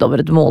hoppet over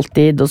et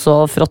måltid, og så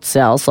fråtser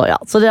jeg, og så, ja.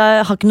 Så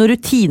jeg har ikke noe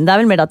rutine, det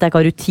vel mer at jeg ikke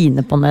har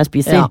rutine på når jeg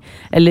spiser,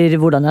 eller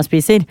hvordan jeg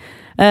spiser.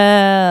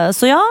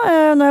 Så ja,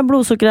 når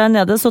blodsukkeret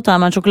nede, så tar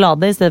jeg meg en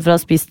sjokolade, i stedet for å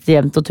ha spist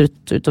jevnt og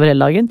trutt utover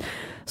hele dagen.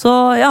 Så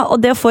ja, og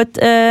det å få et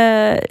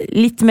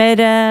litt mer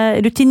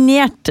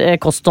rutinert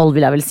kosthold,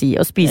 vil jeg vel si,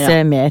 og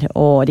spise mer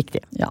og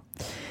riktig. Ja.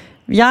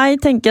 Jeg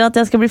tenker at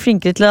jeg skal bli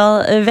flinkere til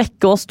å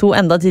vekke oss to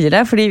enda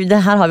tidligere, fordi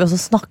det her har vi også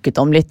snakket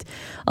om litt,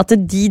 at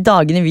de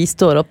dagene vi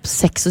står opp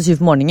 6 og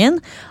 7 på morgenen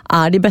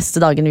de beste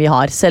dagene vi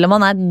har. Selv om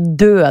man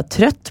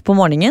dødtrøtt på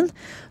morgenen,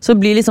 så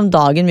blir liksom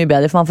dagen mye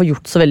bedre, for man får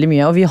gjort så veldig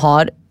mye, og vi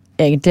har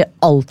egentlig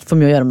alt for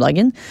mye å gjøre om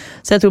dagen.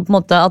 Så jeg tror på en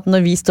måte at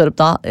når vi står opp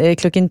da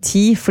klokken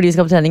 10 fordi vi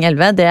skal på trening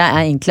 11, det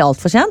egentlig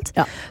alt for sent.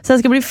 Ja. Så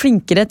jeg skal bli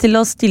flinkere til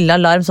å stille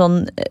alarm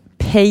sånn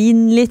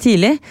painlig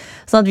tidlig,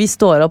 sånn at vi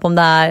står opp om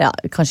det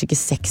kanskje ikke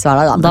 6 hver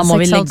dag. Da må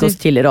vi legge oss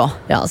tidligere også.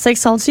 Ja,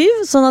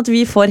 6:30, sånn at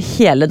vi får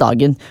hele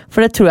dagen. For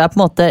det tror jeg på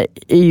en måte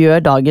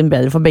gjør dagen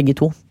bedre for begge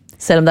to.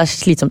 Selv om det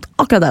slitsomt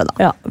akkurat der da.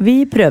 Ja,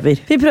 vi prøver.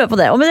 Vi prøver på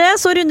det. Og med det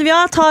så runder vi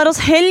av, tar oss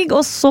helg,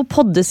 og så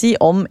poddes vi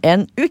om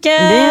en uke.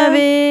 Det gjør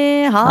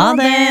vi. Ha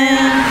det.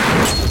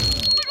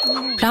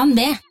 Plan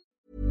B.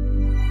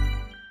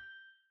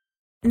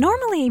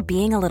 Normally,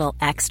 being a little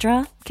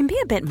extra can be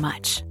a bit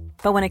much.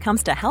 But when it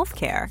comes to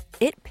healthcare,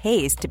 it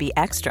pays to be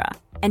extra.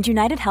 And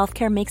United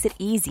Healthcare makes it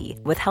easy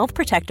with Health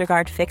Protector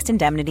Guard fixed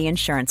indemnity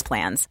insurance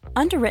plans.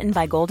 Underwritten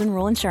by Golden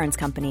Rule Insurance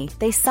Company,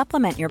 they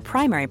supplement your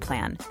primary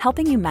plan,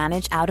 helping you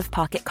manage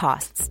out-of-pocket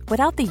costs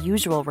without the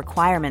usual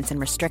requirements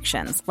and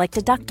restrictions like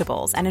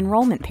deductibles and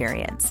enrollment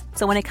periods.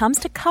 So when it comes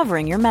to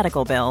covering your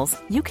medical bills,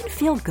 you can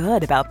feel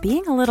good about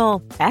being a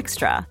little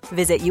extra.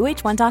 Visit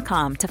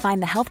uh1.com to find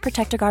the Health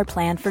Protector Guard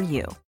plan for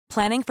you.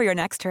 Planning for your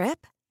next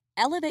trip?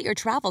 Elevate your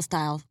travel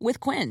style with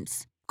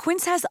Quince.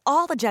 Quince has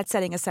all the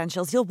jet-setting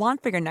essentials you'll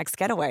want for your next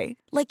getaway,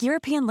 like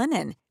European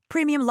linen,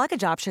 premium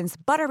luggage options,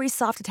 buttery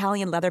soft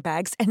Italian leather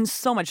bags, and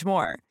so much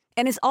more.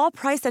 And is all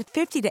priced at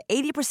 50 to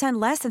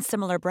 80% less than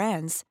similar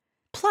brands.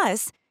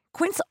 Plus,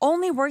 Quince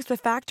only works with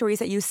factories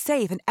that use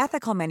safe and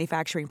ethical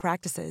manufacturing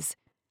practices.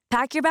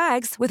 Pack your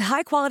bags with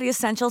high-quality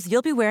essentials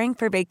you'll be wearing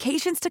for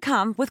vacations to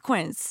come with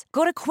Quince.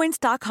 Go to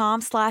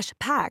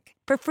quince.com/pack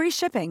for free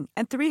shipping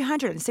and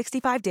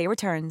 365-day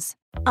returns.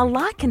 A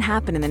lot can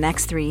happen in the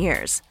next 3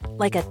 years.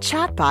 Like a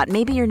chatbot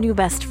may be your new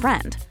best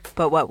friend.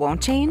 But what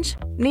won't change?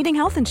 Needing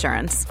health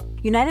insurance.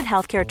 United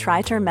Healthcare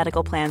Tri-Term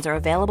Medical Plans are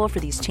available for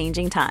these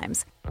changing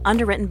times.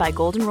 Underwritten by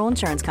Golden Rule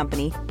Insurance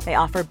Company, they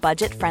offer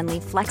budget-friendly,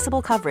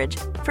 flexible coverage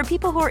for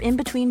people who are in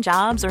between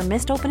jobs or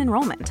missed open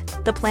enrollment.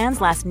 The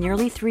plans last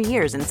nearly 3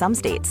 years in some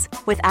states,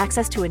 with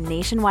access to a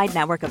nationwide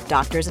network of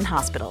doctors and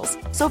hospitals.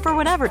 So for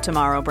whatever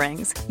tomorrow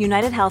brings,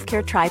 United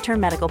Healthcare Tri-Term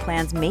Medical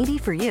Plans may be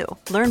for you.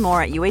 Learn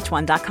more at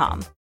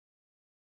uh1.com.